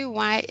minus 2,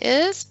 y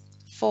is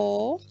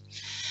 4.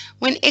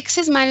 When x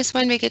is minus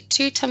 1, we get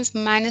 2 times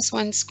minus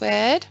 1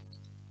 squared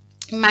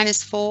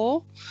minus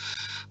 4,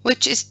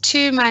 which is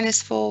 2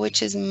 minus 4,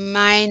 which is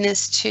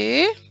minus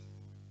 2.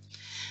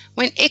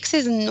 When x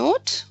is 0,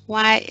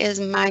 y is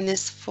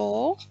minus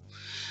 4.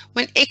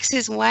 When x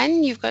is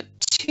 1, you've got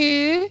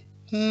 2,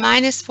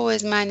 minus 4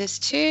 is minus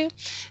 2.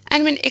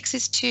 And when x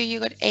is 2,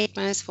 you've got 8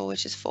 minus 4,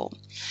 which is 4.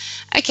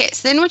 Okay,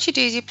 so then what you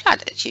do is you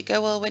plot it. You go,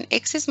 well, when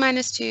x is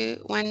minus 2,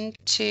 1,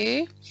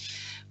 2.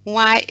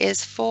 Y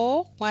is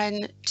 4,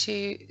 1,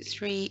 2,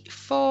 3,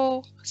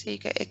 4. So you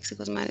go x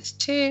equals minus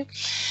 2.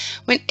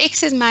 When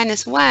x is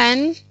minus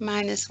 1,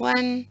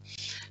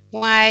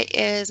 y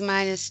is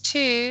minus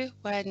 2,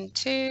 1,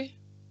 2.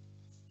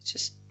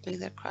 Just make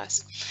that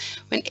cross.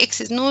 When x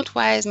is 0,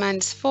 y is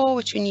minus 4,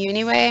 which we knew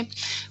anyway.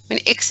 When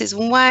x is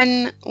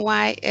 1,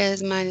 y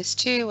is minus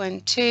 2, 1,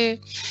 2.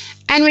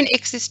 And when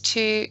x is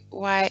 2,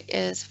 y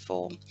is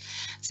 4.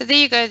 So there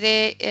you go.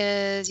 There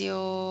is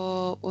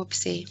your,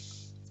 oopsie.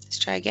 Let's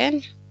try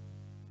again.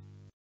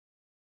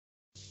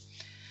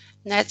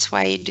 And that's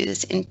why you do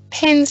this in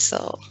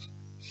pencil.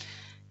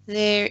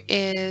 There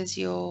is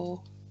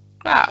your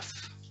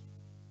graph,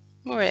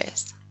 more or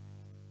less.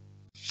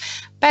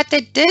 But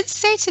they did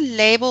say to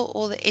label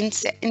all the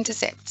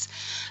intercepts.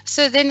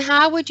 So then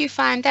how would you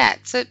find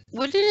that? So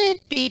wouldn't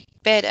it be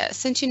better,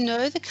 since you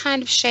know the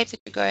kind of shape that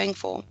you're going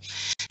for,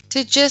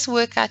 to just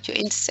work out your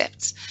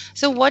intercepts?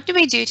 So what do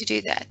we do to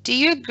do that? Do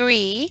you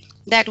agree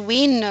that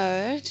we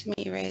know, let me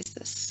erase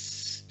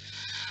this.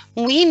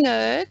 We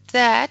know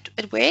that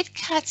where it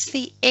cuts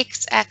the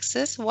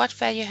x-axis, what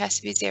value has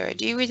to be 0?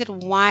 Do you agree that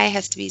y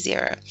has to be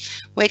 0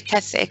 where it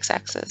cuts the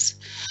x-axis?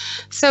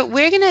 So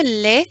we're going to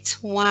let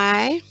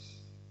y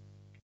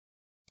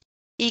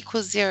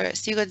equals 0.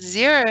 So you got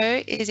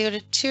 0 is equal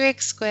to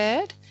 2x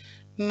squared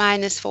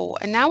minus 4.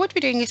 And now what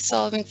we're doing is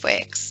solving for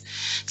x.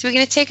 So we're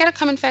going to take out a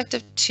common factor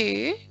of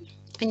 2,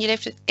 and you're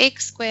left with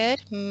x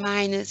squared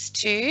minus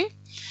 2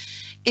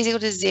 is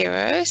equal to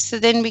 0. So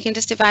then we can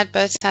just divide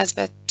both sides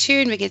by 2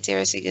 and we get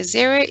 0. So we get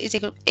 0 is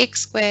equal to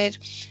x squared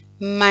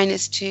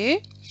minus 2.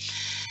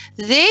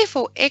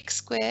 Therefore, x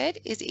squared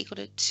is equal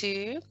to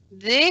 2.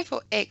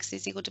 Therefore, x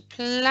is equal to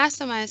plus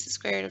or minus the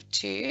square root of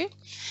 2.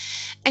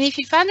 And if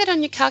you find that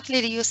on your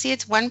calculator, you'll see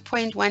it's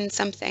 1.1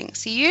 something.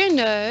 So you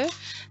know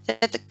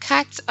that the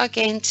cuts are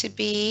going to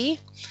be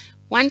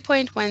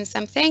 1.1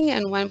 something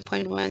and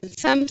 1.1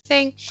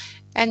 something.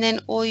 And then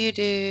all you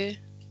do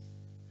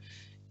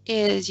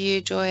is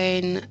you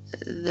join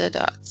the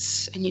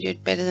dots, and you do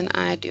it better than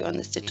I do on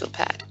this digital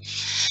pad.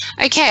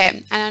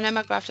 Okay, and I know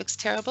my graph looks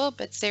terrible,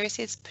 but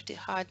seriously, it's pretty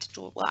hard to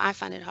draw. Well, I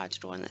find it hard to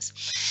draw on this.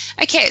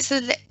 Okay, so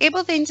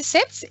able the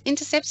intercepts.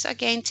 Intercepts are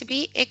going to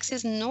be x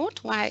is 0,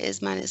 y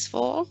is minus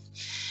 4.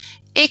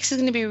 X is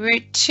going to be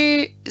root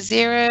 2,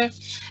 0,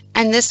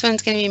 and this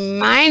one's going to be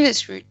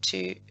minus root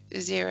 2,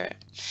 0.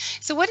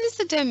 So what is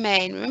the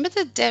domain? Remember,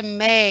 the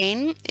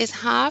domain is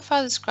how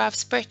far this graph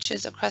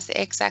stretches across the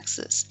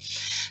x-axis.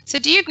 So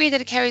do you agree that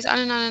it carries on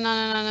and on and on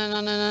and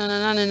on and on and on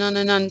and on and on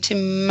and on to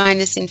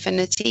minus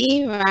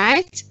infinity,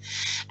 right?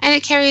 And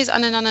it carries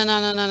on and on and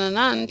on and on and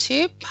on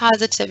to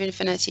positive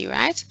infinity,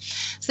 right?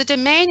 So the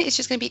domain is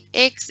just going to be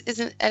x is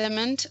an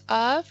element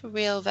of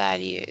real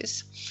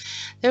values.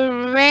 The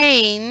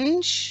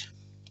range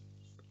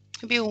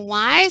would be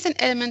y is an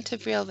element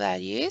of real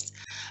values.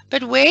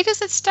 But where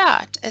does it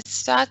start? It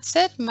starts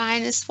at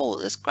minus 4.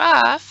 This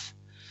graph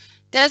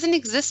doesn't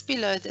exist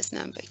below this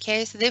number,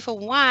 okay? So therefore,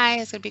 y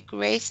is going to be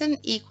greater than or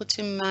equal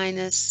to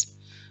minus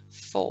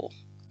 4.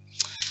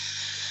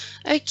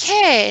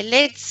 Okay,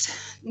 let's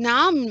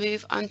now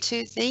move on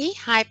to the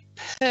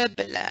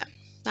hyperbola.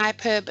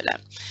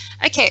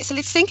 Okay, so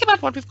let's think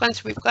about what we've gone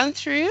through. We've gone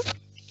through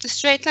the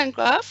straight line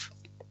graph.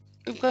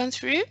 We've gone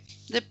through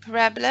the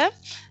parabola.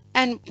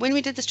 And when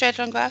we did the straight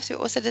line graphs, we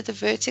also did the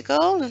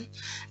vertical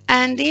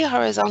and the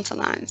horizontal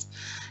lines.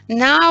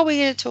 Now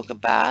we're going to talk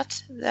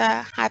about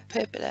the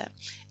hyperbola.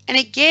 And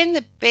again,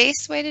 the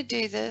best way to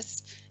do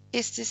this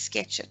is to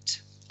sketch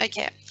it.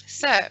 Okay,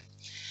 so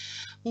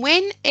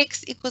when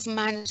x equals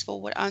minus 4,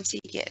 what answer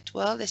you get?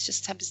 Well, let's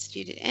just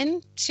substitute it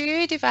in.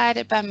 2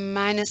 divided by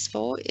minus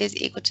 4 is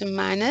equal to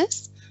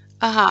minus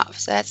a half.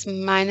 So that's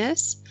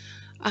minus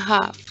a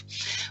half.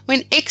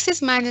 When x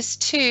is minus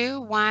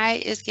 2,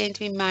 y is going to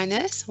be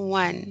minus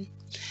 1.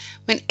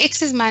 When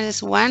x is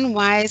minus 1,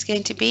 y is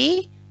going to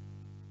be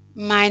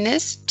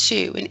minus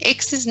 2. When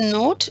x is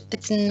 0,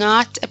 it's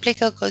not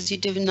applicable because you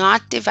do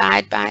not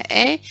divide by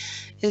a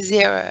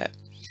 0.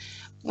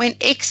 When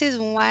x is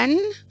 1,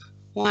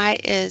 y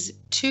is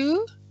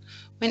 2.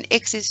 When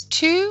x is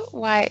 2,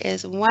 y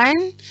is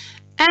 1.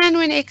 And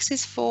when x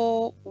is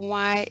 4,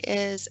 y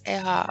is a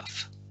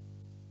half.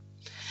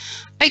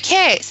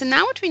 Okay, so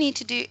now what we need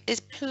to do is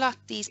plot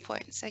these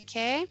points,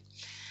 okay?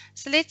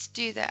 So let's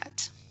do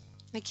that,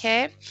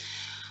 okay?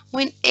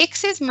 When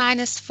x is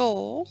minus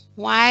 4,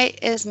 y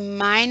is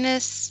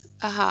minus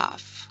a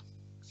half.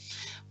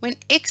 When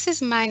x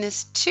is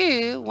minus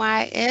 2,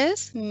 y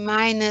is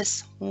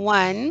minus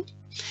 1.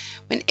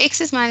 When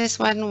x is minus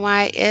 1,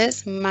 y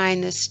is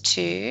minus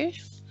 2.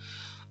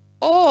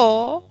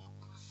 Or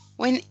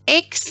when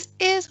x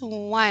is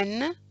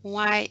 1,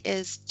 y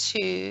is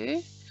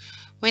 2.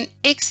 When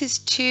x is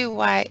 2,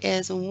 y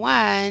is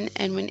 1,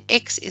 and when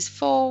x is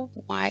 4,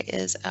 y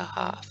is a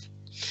half.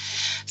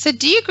 So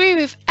do you agree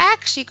we've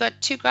actually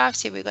got two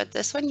graphs here? We've got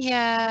this one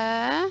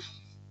here,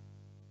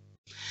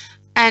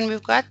 and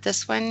we've got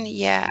this one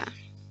here.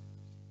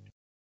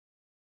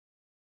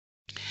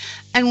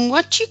 And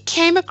what you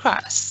came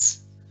across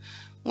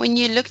when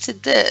you looked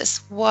at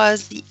this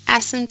was the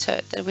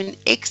asymptote, that when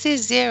x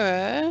is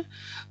 0,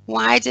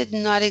 y did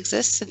not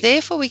exist. So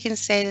therefore, we can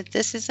say that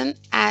this is an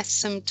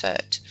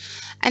asymptote.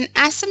 An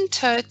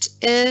asymptote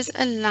is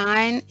a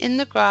line in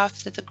the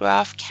graph that the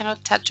graph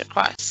cannot touch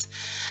across.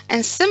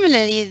 And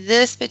similarly,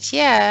 this bit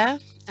here,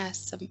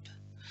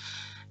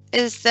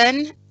 is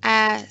then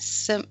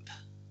asymptote.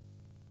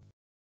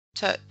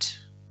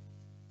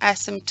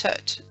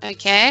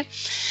 Okay?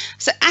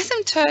 So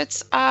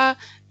asymptotes are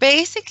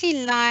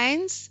basically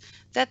lines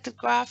that the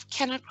graph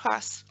cannot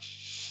cross.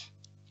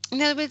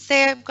 In other words,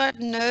 they have got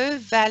no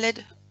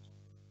valid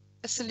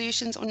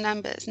solutions or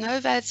numbers. No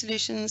valid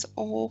solutions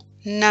or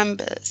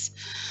numbers.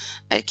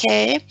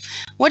 Okay.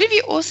 What have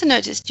you also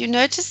noticed? You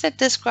notice that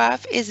this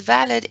graph is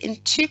valid in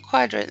two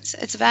quadrants.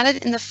 It's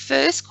valid in the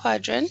first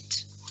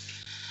quadrant,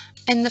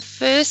 and the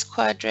third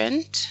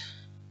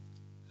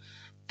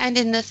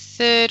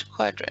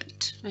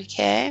quadrant.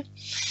 Okay.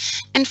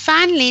 And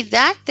finally,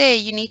 that there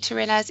you need to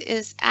realize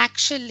is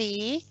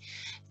actually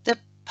the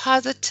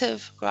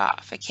positive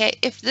graph, okay?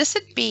 If this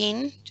had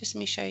been, just let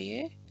me show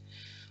you,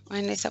 or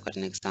unless I've got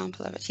an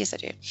example of it. Yes, I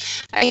do.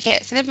 Okay,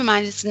 so never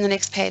mind, it's in the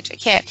next page.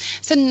 Okay,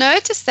 so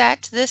notice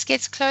that this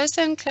gets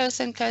closer and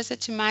closer and closer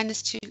to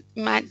 -2,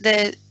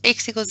 the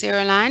x equals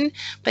 0 line,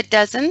 but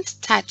doesn't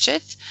touch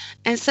it.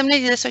 And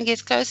similarly, this one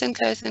gets closer and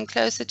closer and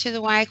closer to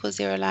the y equals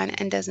 0 line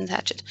and doesn't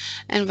touch it,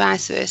 and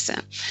vice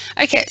versa.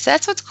 Okay, so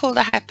that's what's called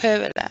a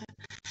hyperbola.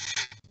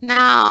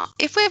 Now,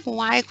 if we have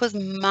y equals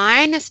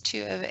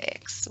 -2 over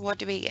x, what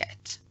do we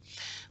get?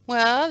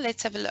 Well,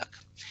 let's have a look.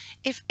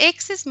 If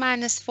x is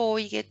 -4,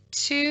 you get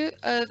 2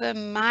 over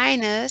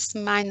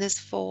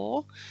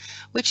 -4,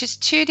 which is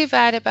 2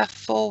 divided by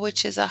 4,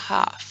 which is a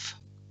half.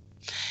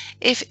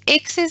 If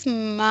x is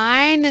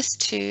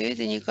 -2,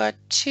 then you've got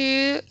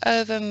 2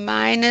 over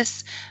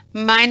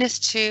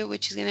 -2,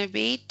 which is going to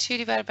be 2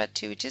 divided by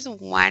 2, which is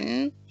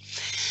 1.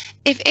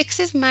 If x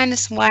is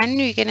 -1,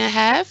 you're going to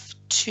have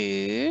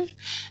 2.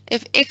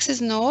 If x is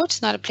 0,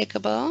 it's not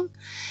applicable.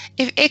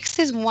 If x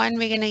is 1,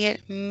 we're going to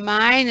get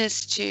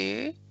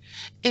 -2.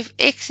 If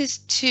x is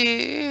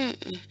 2,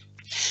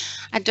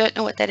 I don't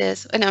know what that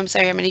is. Oh, no, I'm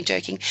sorry, I'm only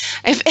joking.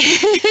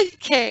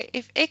 Okay,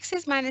 if x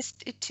is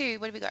 -2,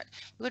 what have we got?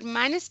 We've got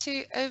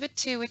 -2 over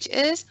 2, which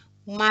is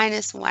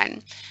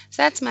 -1. So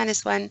that's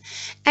 -1.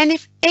 And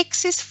if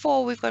x is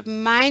 4, we've got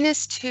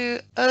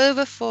 -2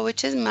 over 4,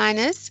 which is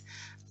 -1/2.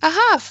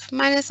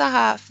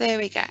 -1/2. There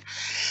we go.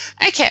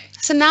 Okay,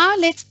 so now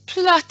let's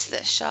plot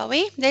this, shall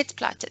we? Let's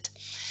plot it.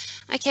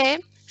 Okay,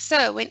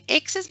 so when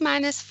x is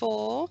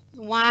 -4,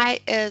 y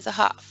is a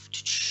half.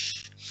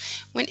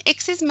 When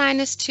x is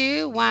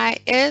 -2, y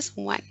is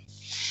 1.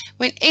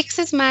 When x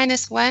is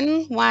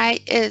 -1, y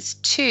is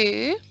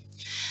 2.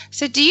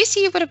 So do you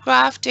see you've got a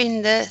graph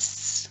doing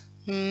this?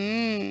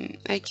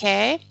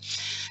 Okay.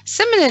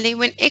 Similarly,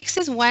 when x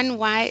is 1,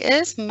 y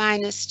is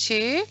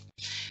 -2.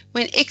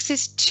 When x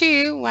is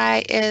 2,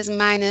 y is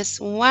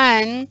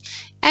 -1.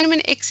 And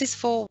when x is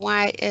 4,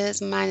 y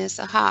is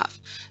 -1/2.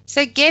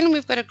 So again,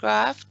 we've got a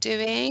graph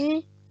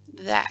doing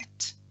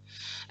that.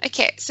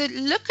 Okay, so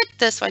look at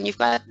this one. You've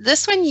got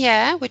this one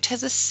here, which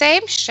has the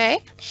same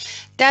shape,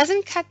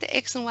 doesn't cut the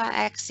x and y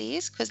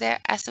axes because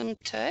they're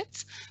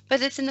asymptotes,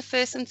 but it's in the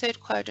first and third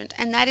quadrant,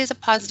 and that is a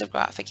positive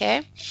graph,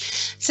 okay?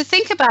 So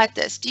think about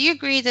this. Do you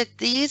agree that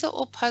these are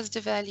all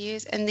positive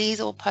values and these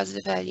are all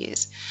positive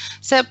values?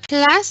 So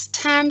plus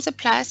times a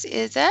plus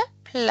is a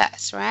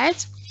plus,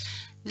 right?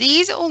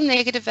 These are all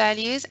negative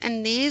values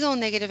and these are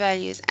all negative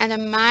values, and a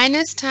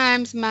minus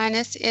times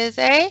minus is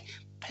a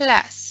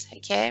plus,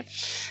 okay?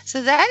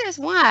 So that is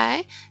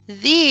why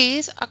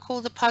these are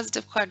called the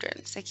positive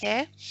quadrants,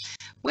 okay?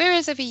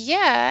 Whereas over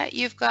here,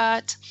 you've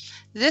got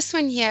this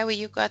one here where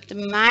you've got the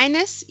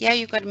minus. Yeah,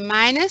 you've got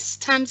minus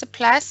times a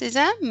plus is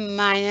a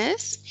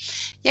minus.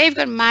 Yeah, you've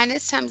got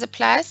minus times a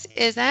plus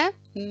is a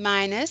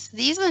minus.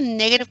 These are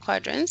negative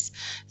quadrants.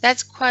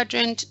 That's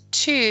quadrant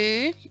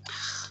 2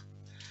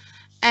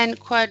 and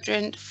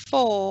quadrant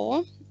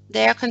 4.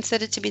 They are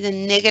considered to be the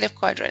negative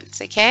quadrants,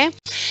 okay?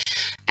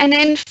 And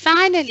then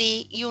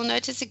finally, you'll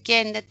notice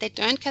again that they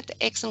don't cut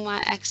the x and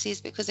y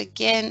axes because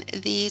again,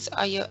 these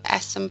are your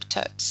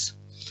asymptotes.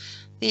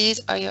 These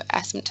are your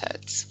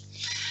asymptotes.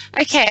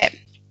 Okay,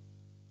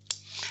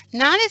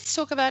 now let's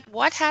talk about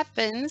what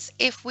happens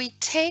if we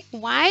take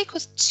y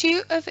equals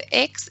 2 over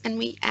x and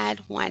we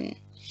add 1.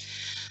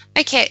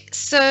 Okay,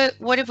 so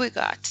what have we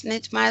got?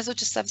 Might as well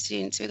just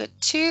substitute. So we've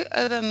got 2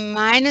 over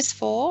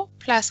 -4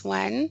 plus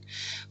 1,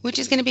 which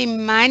is going to be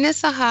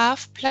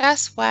 -1/2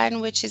 plus 1,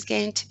 which is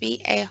going to be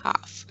a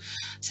half.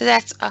 So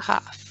that's a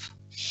half.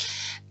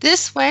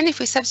 This one, if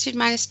we substitute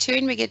 -2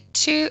 in, we get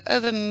 2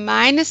 over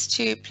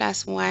 -2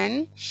 plus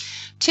 1.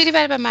 2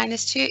 divided by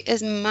 -2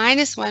 is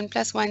 -1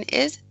 plus 1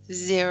 is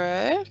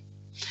 0.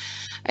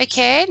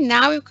 Okay,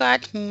 now we've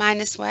got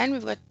 -1.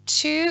 We've got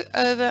 2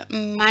 over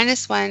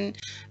 -1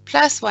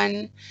 plus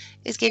 1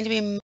 is going to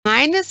be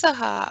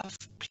 -1/2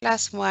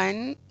 plus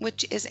 1,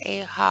 which is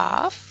a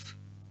half.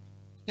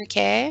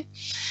 Okay.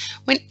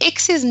 When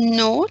x is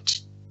 0,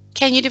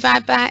 can you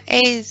divide by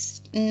a 0?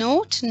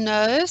 No,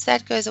 so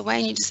that goes away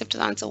and you just have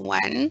to answer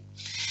 1.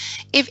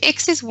 If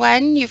x is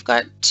 1, you've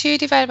got 2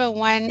 divided by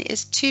 1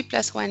 is 2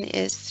 plus 1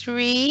 is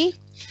 3.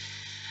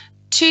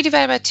 2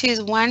 divided by 2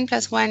 is 1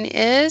 plus 1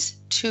 is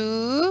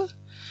 2.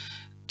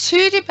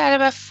 2 divided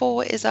by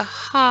 4 is a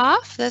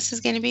half. This is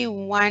going to be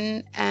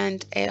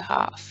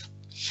 1.5.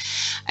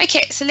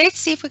 Okay, so let's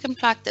see if we can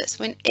plot this.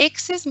 When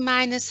x is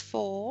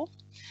 -4,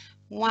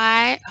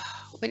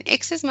 when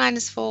x is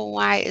 -4,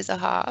 y is a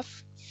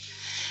half.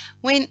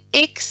 When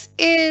x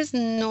is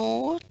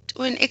 0,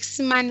 when x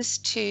is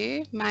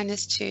 -2,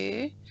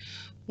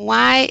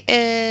 y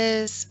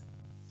is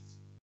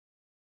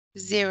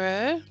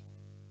 0.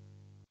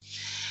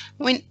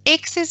 When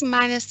x is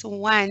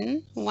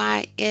 -1,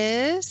 y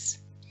is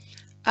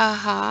a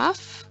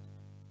half.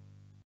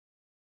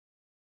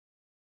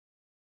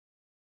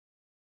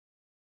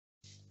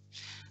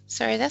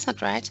 sorry, that's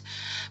not right,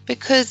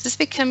 because this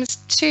becomes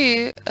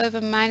 2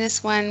 over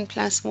minus 1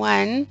 plus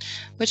 1,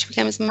 which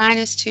becomes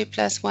minus 2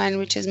 plus 1,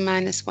 which is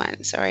minus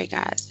 1. Sorry,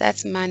 guys,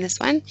 that's minus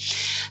 1.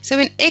 So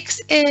when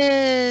x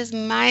is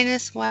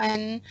minus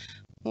 1,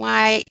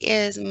 y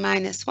is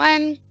minus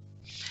 1.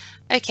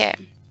 Okay,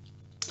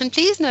 and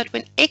please note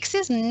when x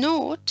is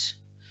 0,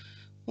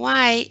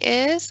 y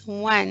is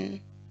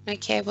 1.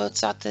 Okay, we'll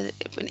start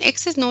when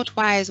x is 0,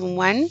 y is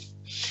 1.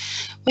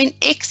 When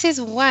x is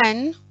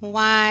 1,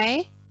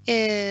 y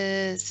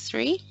is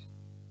 3.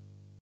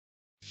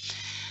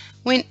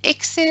 When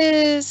x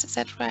is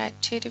that right?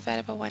 2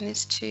 divided by 1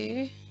 is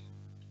 2.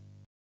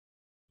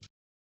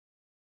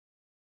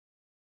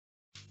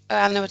 Oh,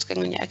 I know what's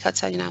going on here. I can't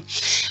tell you now.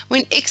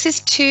 When x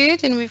is 2,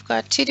 then we've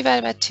got 2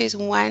 divided by 2 is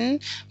 1,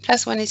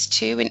 plus 1 is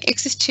 2. When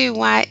x is 2,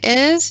 y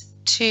is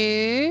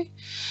 2.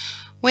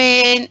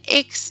 When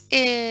x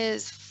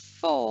is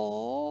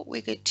 4,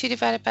 we get 2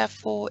 divided by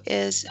 4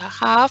 is a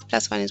half,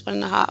 plus 1 is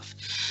 1.5.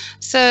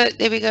 So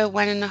there we go,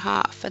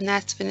 1.5, and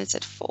that's when it's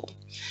at 4.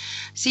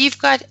 So you've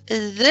got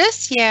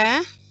this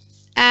here,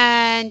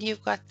 and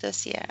you've got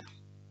this here.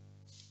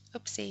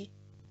 Oopsie.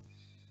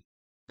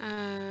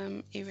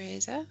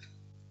 Eraser.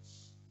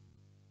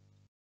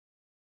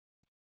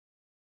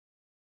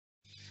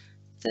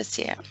 This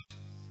here.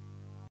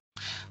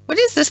 What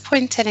is this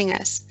point telling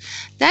us?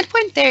 That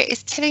point there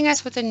is telling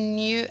us what the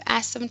new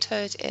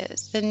asymptote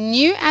is. The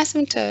new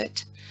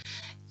asymptote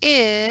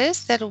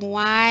is that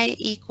y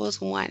equals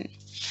 1.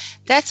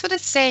 That's what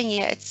it's saying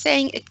here. It's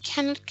saying it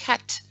cannot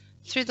cut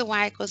through the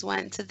y equals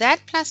 1. So that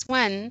plus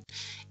 1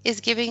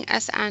 is giving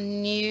us our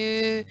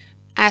new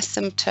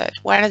asymptote,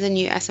 one of the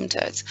new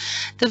asymptotes.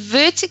 The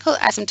vertical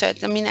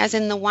asymptote, I mean as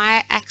in the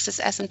y-axis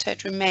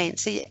asymptote,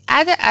 remains. So the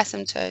other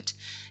asymptote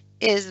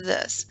is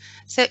this.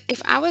 So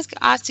if I was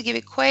asked to give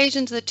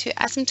equations of the two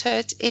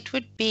asymptotes, it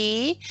would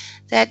be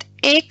that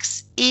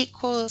x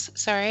equals,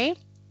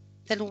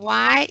 that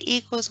y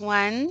equals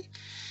 1,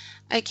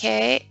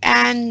 okay,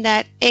 and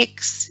that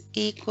x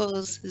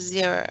equals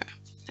 0.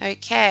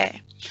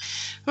 Okay,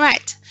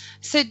 right.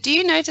 So do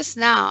you notice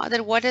now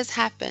that what has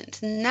happened?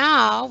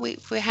 Now,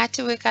 if we had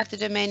to work out the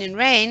domain and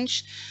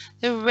range,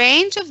 the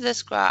range of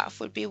this graph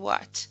would be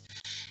what?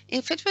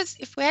 If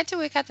we had to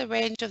work out the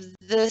range of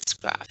this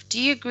graph, do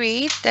you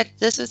agree that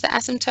this was the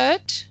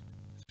asymptote?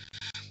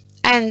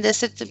 And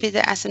this would be the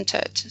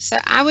asymptote. So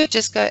I would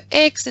just go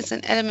x is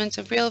an element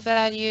of real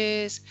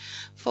values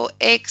for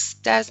x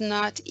does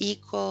not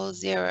equal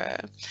 0.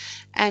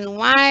 And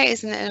y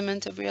is an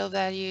element of real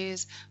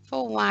values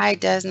for y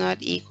does not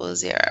equal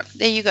 0.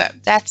 There you go.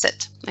 That's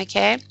it.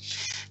 Okay.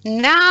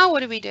 Now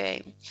what are we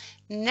doing?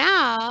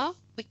 Now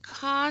we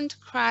can't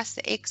cross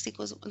the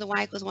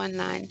y equals 1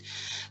 line.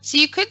 So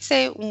you could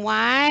say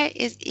y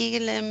is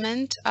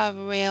element of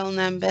real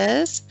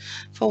numbers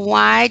for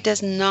y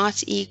does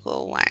not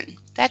equal 1.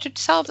 That would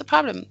solve the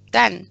problem.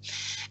 Done.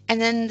 And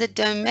then the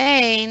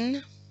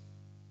domain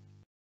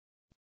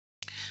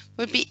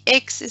would be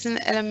x is an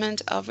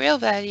element of real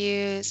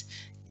values,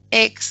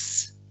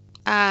 x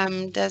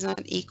does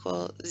not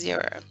equal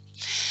 0.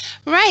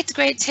 Right,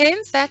 grade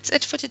 10s, that's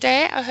it for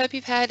today. I hope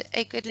you've had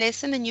a good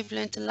lesson and you've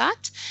learned a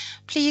lot.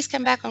 Please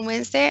come back on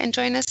Wednesday and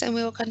join us, and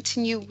we will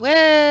continue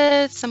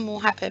with some more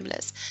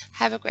hyperbolas.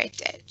 Have a great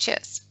day.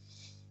 Cheers.